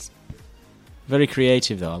 It has. Very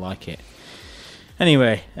creative, though. I like it.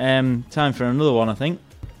 Anyway, time for another one, I think.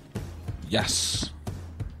 Yes.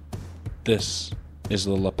 This is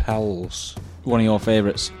the Lapels. One of your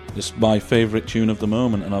favourites. It's my favourite tune of the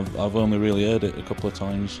moment, and I've only really heard it a couple of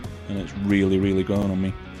times, and it's really, really grown on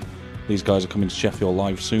me. These guys are coming to Sheffield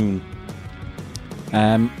live soon.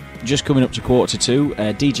 just coming up to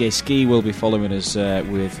 1:45. DJ Ski will be following us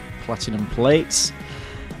with Platinum Plates.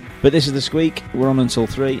 But this is the Squeak. We're on until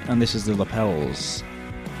 3, and this is the Lapels.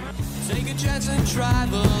 Take a chance and try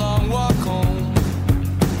the long walk home.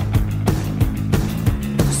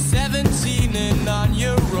 17 and on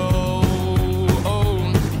your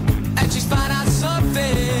own. And she's found out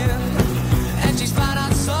something. And she's found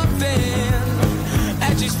out something.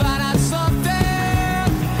 And she's found out something.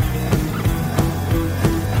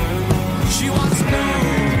 She wants no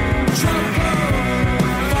trouble.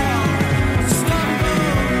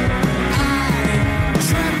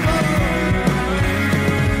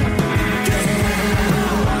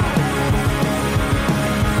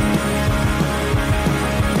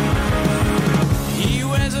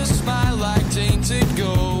 Smile like tainted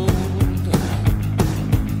gold.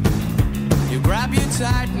 You grab you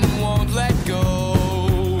tight and won't let go.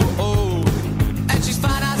 And she's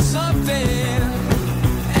found out something.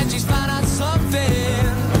 And she's found out something.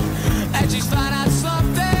 And she's found out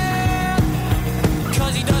something.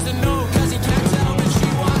 'Cause he doesn't know, 'cause he can't tell, but she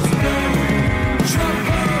wants no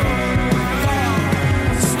trouble.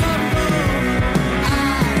 Stumble, I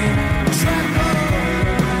tremble.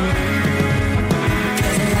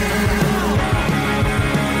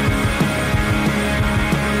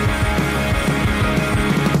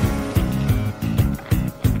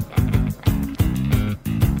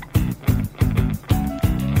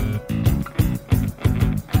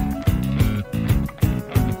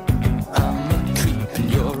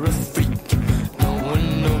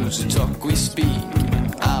 We speak.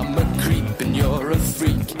 I'm a creep and you're a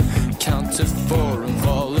freak. Count to 4 and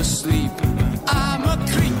fall asleep. I'm a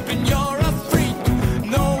creep and you're a freak.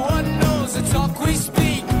 No one knows the talk we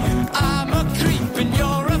speak. I'm a creep and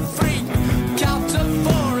you're a freak. Count to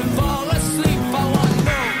 4 and fall asleep. I want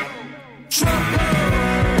no trouble.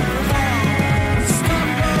 Stumble,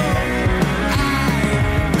 I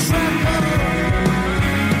tremble.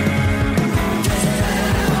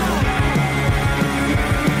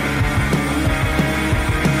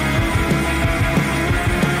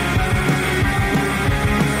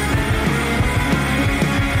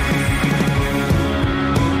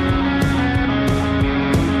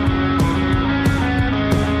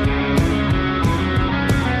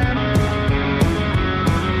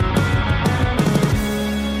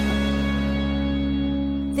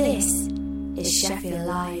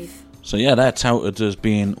 So yeah, they're touted as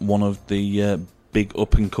being one of the big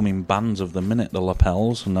up-and-coming bands of the minute, the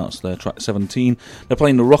Lapels, and that's their track 17. They're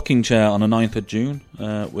playing the Rocking Chair on the 9th of June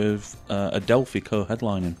with Adelphi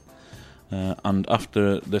co-headlining. And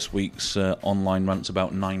after this week's online rants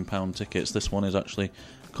about £9 tickets, this one is actually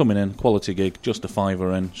coming in, quality gig, just a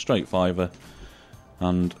fiver in, straight fiver,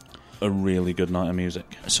 and a really good night of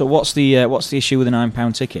music. So what's the issue with the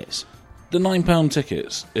 £9 tickets? The £9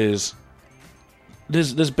 tickets is...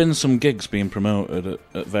 There's been some gigs being promoted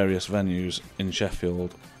at various venues in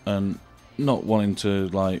Sheffield, and not wanting to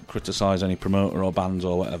like criticise any promoter or bands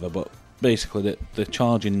or whatever, but basically they're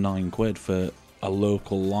charging £9 for a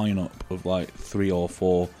local lineup of like 3 or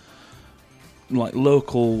 4 like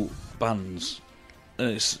local bands.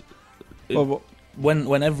 And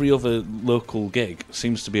when every other local gig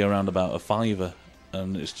seems to be around about a fiver,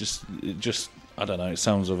 and it just I don't know. It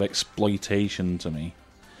sounds of exploitation to me.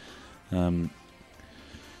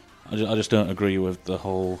 I just don't agree with the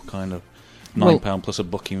whole kind of £9 plus a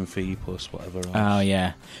booking fee plus whatever else. Oh,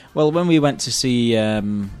 yeah. Well, when we went to see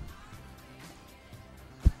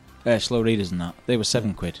Slow Readers and that, they were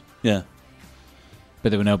 £7. Yeah.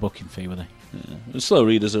 But there were no booking fee, were they? Yeah. Slow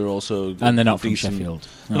Readers are also... And they're not from Sheffield.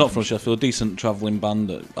 They're not from Sheffield. Decent travelling band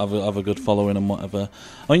that have a good following and whatever.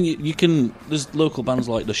 I mean, you can... There's local bands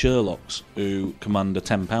like the Sherlocks who command a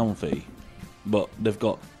 £10 fee, but they've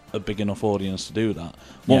got a big enough audience to do that.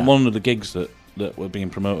 One of the gigs that were being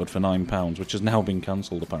promoted for £9, which has now been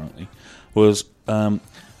cancelled apparently, was a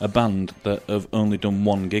band that have only done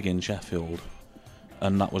one gig in Sheffield,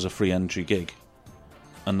 and that was a free entry gig.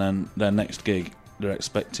 And then their next gig, they're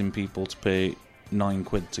expecting people to pay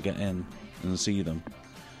 £9 to get in and see them.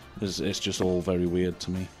 It's just all very weird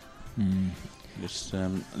to me. There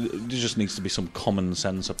just needs to be some common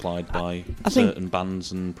sense applied by certain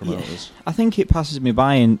bands and promoters. Yeah, I think it passes me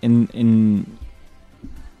by in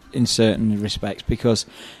certain respects, because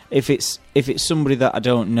if it's somebody that I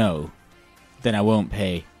don't know, then I won't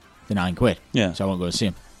pay the £9. Yeah. So I won't go and see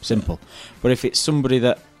them. Simple. Yeah. But if it's somebody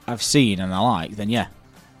that I've seen and I like, then yeah.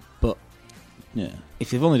 But yeah, if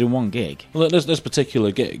they've only done one gig, well, this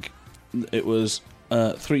particular gig, it was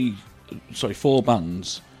 4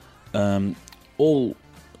 bands. All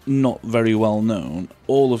not very well known,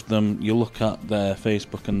 all of them, you look at their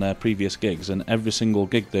Facebook and their previous gigs, and every single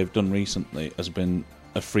gig they've done recently has been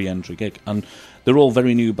a free entry gig. And they're all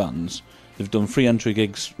very new bands. They've done free entry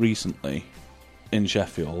gigs recently in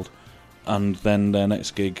Sheffield, and then their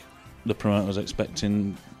next gig, the promoter's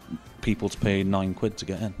expecting people to pay £9 to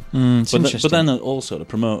get in. But then also the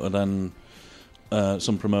promoter then,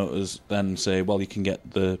 some promoters then say, well, you can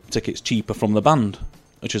get the tickets cheaper from the band,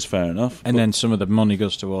 which is fair enough. And then some of the money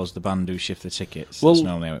goes towards the band who shift the tickets. Well, that's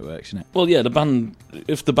normally how it works, isn't it? Well, yeah, the band,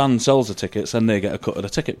 if the band sells the tickets, then they get a cut of the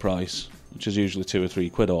ticket price, which is usually £2 or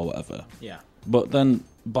 £3 or whatever. Yeah. But then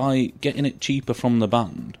by getting it cheaper from the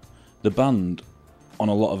band, on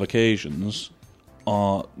a lot of occasions,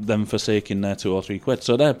 are then forsaking their £2 or £3.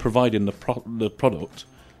 So they're providing the product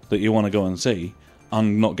that you want to go and see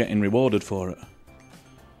and not getting rewarded for it.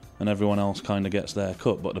 And everyone else kind of gets their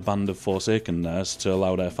cut, but the band have forsaken theirs to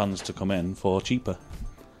allow their fans to come in for cheaper.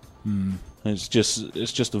 It's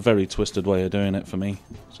just a very twisted way of doing it for me.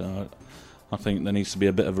 So I think there needs to be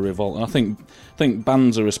a bit of a revolt. And I think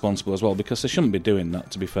bands are responsible as well, because they shouldn't be doing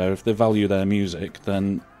that, to be fair. If they value their music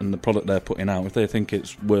then and the product they're putting out, if they think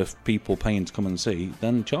it's worth people paying to come and see,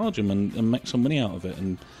 then charge them and make some money out of it,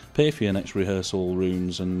 and pay for your next rehearsal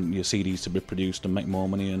rooms and your CDs to be produced and make more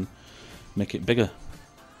money and make it bigger.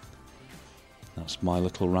 That's my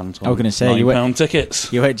little rant on I was going to say, £9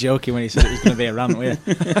 tickets. You weren't joking when you said it was going to be a rant, were you?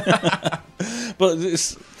 But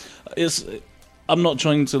it's. I'm not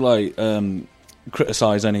trying to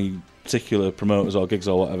criticise any particular promoters or gigs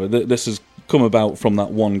or whatever. This has come about from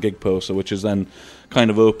that one gig poster, which has then kind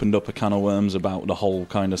of opened up a can of worms about the whole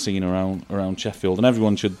kind of scene around Sheffield. And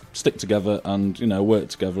everyone should stick together and work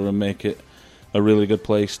together and make it a really good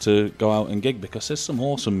place to go out and gig, because there's some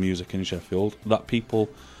awesome music in Sheffield that people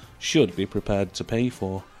should be prepared to pay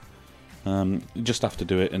for. You just have to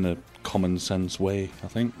do it in a common sense way, I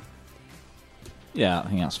think. Yeah, I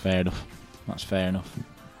think that's fair enough. That's fair enough.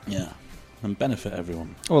 Yeah, and benefit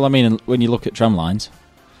everyone. Well, I mean, when you look at tram lines,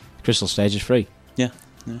 Crystal Stage is free. Yeah.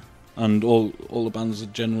 And all the bands are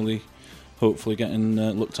generally, hopefully, getting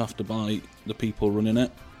looked after by the people running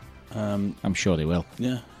it. I'm sure they will.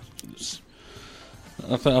 Yeah.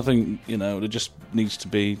 I think there just needs to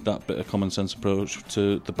be that bit of common sense approach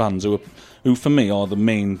to the bands who for me are the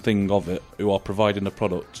main thing of it, who are providing the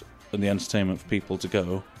product and the entertainment for people to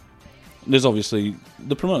go. There's obviously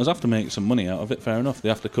the promoters have to make some money out of it. Fair enough, they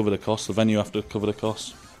have to cover the costs. The venue have to cover the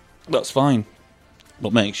costs. That's fine,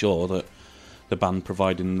 but make sure that the band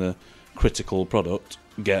providing the critical product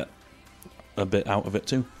get a bit out of it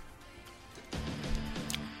too.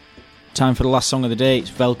 Time for the last song of the day.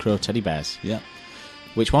 It's Velcro Teddy Bears. Yeah.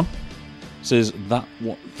 Which one? Says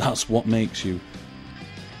that's what makes you.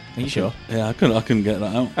 Are you sure? Yeah, I couldn't get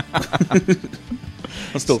that out.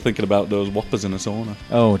 I'm still thinking about those whoppers in a sauna.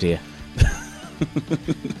 Oh dear.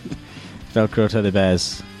 Velcro Teddy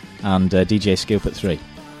Bears and DJ Scoop at 3.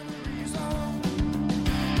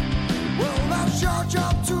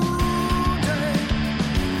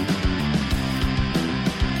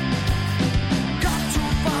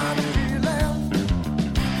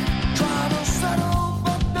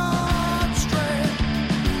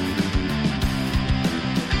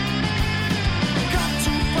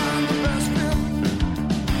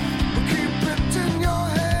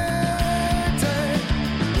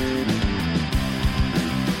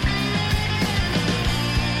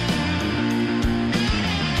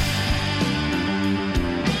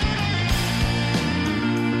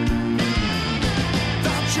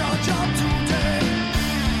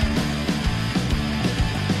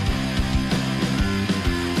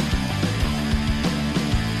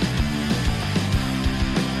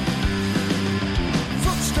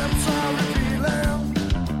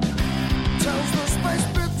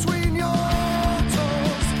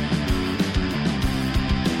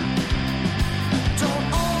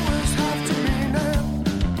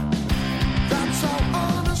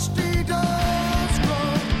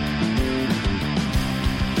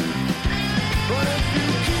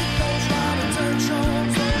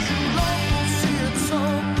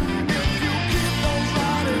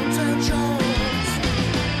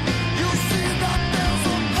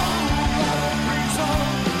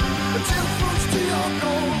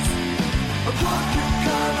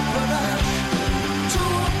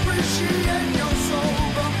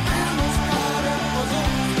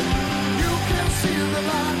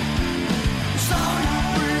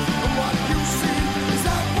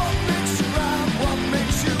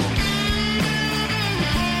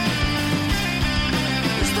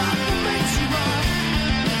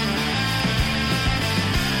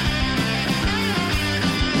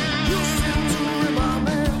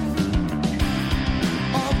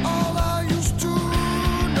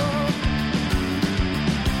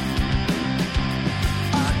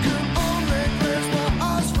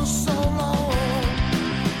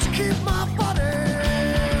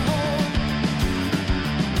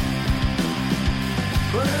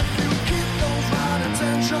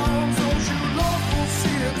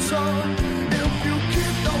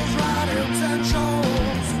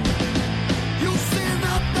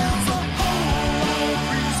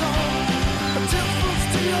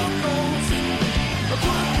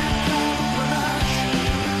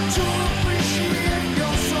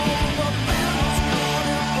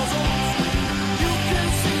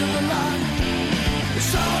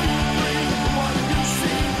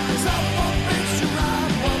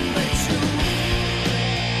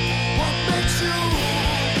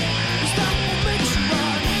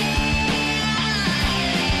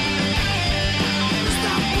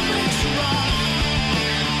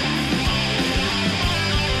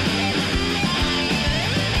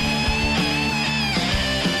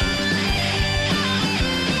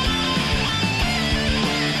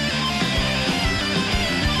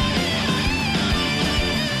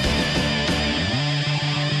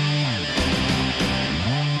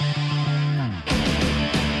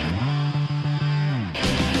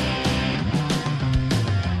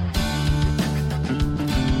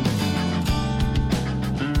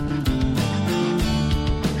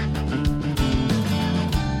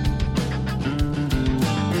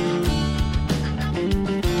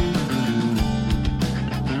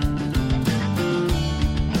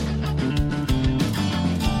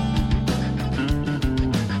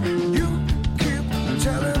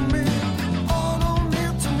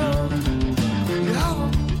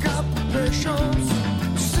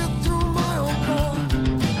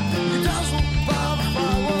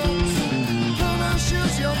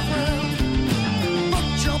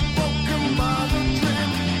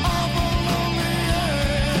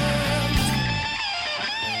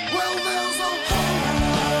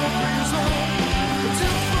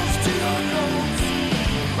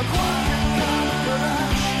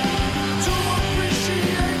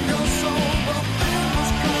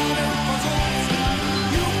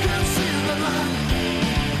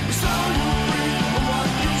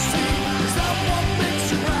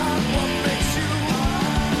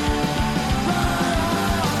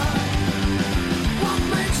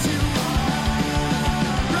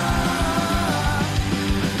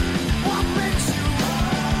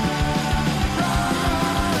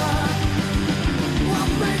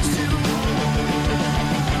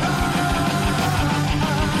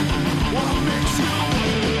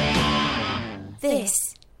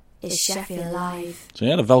 Sheffield Live. So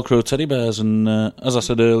yeah, the Velcro Teddy Bears, and as I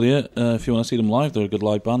said earlier, if you want to see them live, they're a good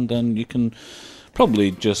live band, and you can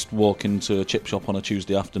probably just walk into a chip shop on a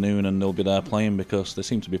Tuesday afternoon and they'll be there playing, because they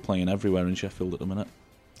seem to be playing everywhere in Sheffield at the minute.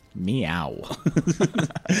 Meow.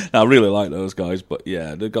 I really like those guys, but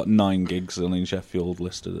yeah, they've got 9 gigs in Sheffield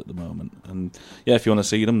listed at the moment. And yeah, if you want to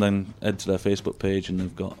see them, then head to their Facebook page and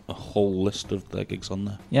they've got a whole list of their gigs on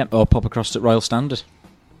there. Yep, or pop across at Royal Standard.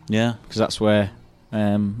 Yeah, because that's where they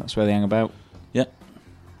hang about. Yeah.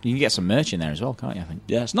 You can get some merch in there as well, can't you, I think?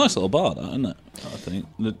 Yeah, it's a nice little bar, that, isn't it? I think.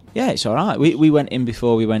 Yeah, it's alright. We went in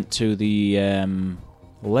before we went to the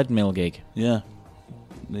Lead Mill gig. Yeah,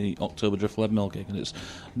 the October Drift Lead Mill gig. And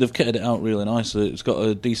they've kitted it out really nicely. It's got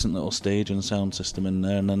a decent little stage and sound system in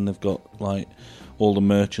there, and then they've got like all the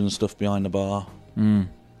merch and stuff behind the bar. And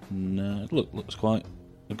it looks quite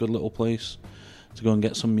a good little place to go and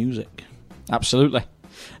get some music. Absolutely.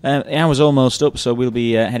 The hour's almost up, so we'll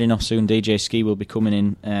be heading off soon. DJ Ski will be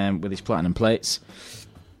coming in with his platinum plates.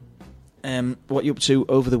 What are you up to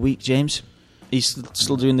over the week, James? He's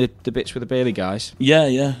still doing the bits with the Bailey guys?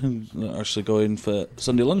 Yeah. I'm actually going for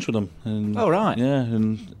Sunday lunch with them. Oh, right. Yeah,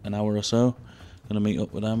 in an hour or so. Going to meet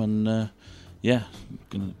up with them and,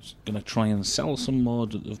 going to try and sell some more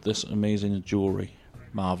of this amazing jewellery.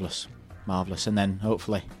 Marvellous. And then,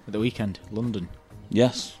 hopefully, at the weekend, London.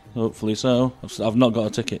 Yes, hopefully so. I've not got a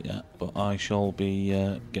ticket yet, but I shall be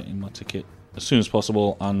getting my ticket as soon as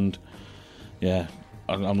possible, and yeah,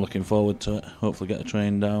 I'm looking forward to it. Hopefully get a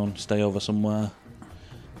train down, stay over somewhere,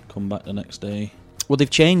 come back the next day. Well, they've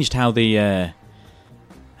changed how they're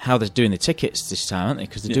doing the tickets this time, aren't they?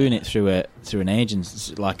 Because they're doing it through an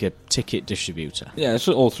agent, like a ticket distributor. Yeah, it's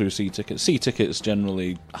all through C-Tickets. C-Tickets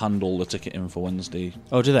generally handle the ticketing for Wednesday.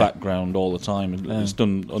 Oh, do they? Background all the time. It's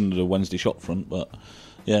done under the Wednesday shop front, but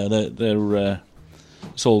yeah, they're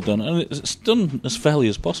it's all done, and it's done as fairly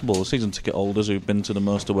as possible. The season ticket holders who've been to the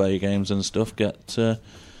most away games and stuff get the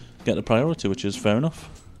priority, which is fair enough.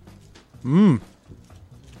 Hang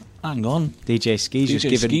on, DJ Ski's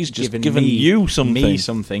just given you something. Me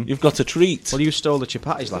something. You've got a treat. Well, you stole the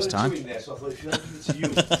chapatis last time.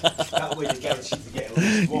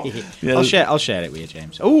 Yeah, I'll share it with you,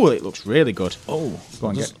 James. Oh, it looks really good. Oh, go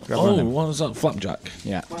on, grab one of them. What is that? Flapjack.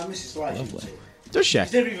 Yeah. My missus likes it too. Does she?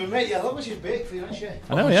 She's never even met you. I love what she's baked for you, hasn't she?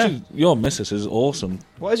 I know, yeah. Your missus is awesome.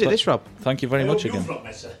 What is it, this, Rob? Thank you very much again. From,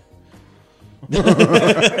 missus.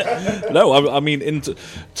 No, I mean,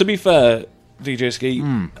 to be fair, DJ Ski,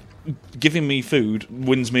 giving me food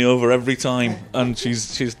wins me over every time, and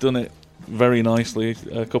she's done it very nicely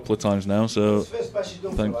a couple of times now. So It's the first batch she's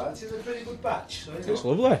done for a while. It's a pretty good batch. So It's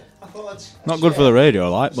lovely. I thought Not good for the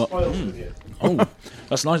radio, like, but oh,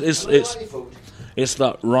 that's nice. It's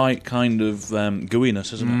that right kind of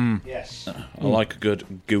gooiness, isn't it? Yes. I like a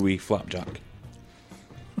good gooey flapjack.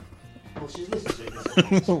 Well, she's listening.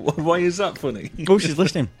 Why is that funny? Oh, she's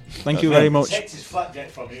listening. Thank you very much. Texas flapjack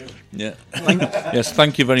from you. Yeah. Yes,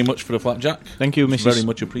 thank you very much for the flapjack. Thank you, Mrs. Very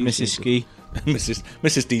much appreciated. Mrs. Ski.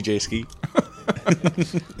 Mrs. DJ Ski.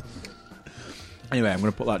 Anyway, I'm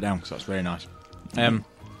going to put that down because that's very nice. I'm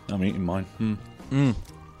eating mine.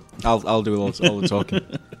 I'll do all the talking.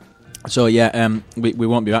 So yeah, we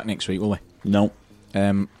won't be back next week, will we? No.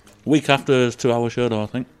 Week after is 2-hour show, though, I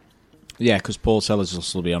think. Yeah, because Paul Sellers will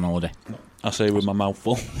still be on holiday. I say with my mouth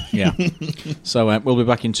full. Yeah. So we'll be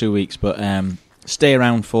back in 2 weeks, but stay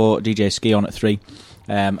around for DJ Ski on at 3,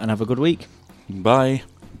 and have a good week. Bye.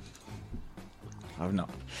 I've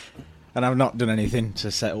not done anything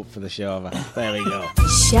to set up for the show, have I? There we go.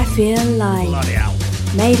 Sheffield Live. Bloody hell.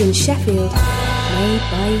 Made in Sheffield. Made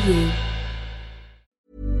by you.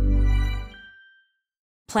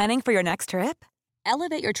 Planning for your next trip?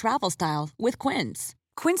 Elevate your travel style with Quince.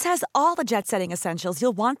 Quince has all the jet-setting essentials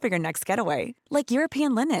you'll want for your next getaway, like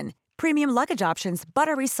European linen, premium luggage options,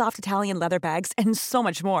 buttery soft Italian leather bags, and so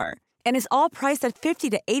much more. And is all priced at 50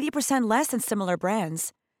 to 80% less than similar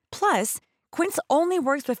brands. Plus, Quince only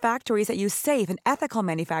works with factories that use safe and ethical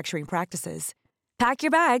manufacturing practices. Pack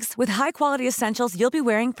your bags with high-quality essentials you'll be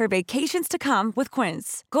wearing for vacations to come with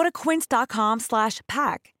Quince. Go to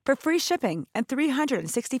quince.com/pack for free shipping and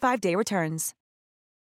 365-day returns.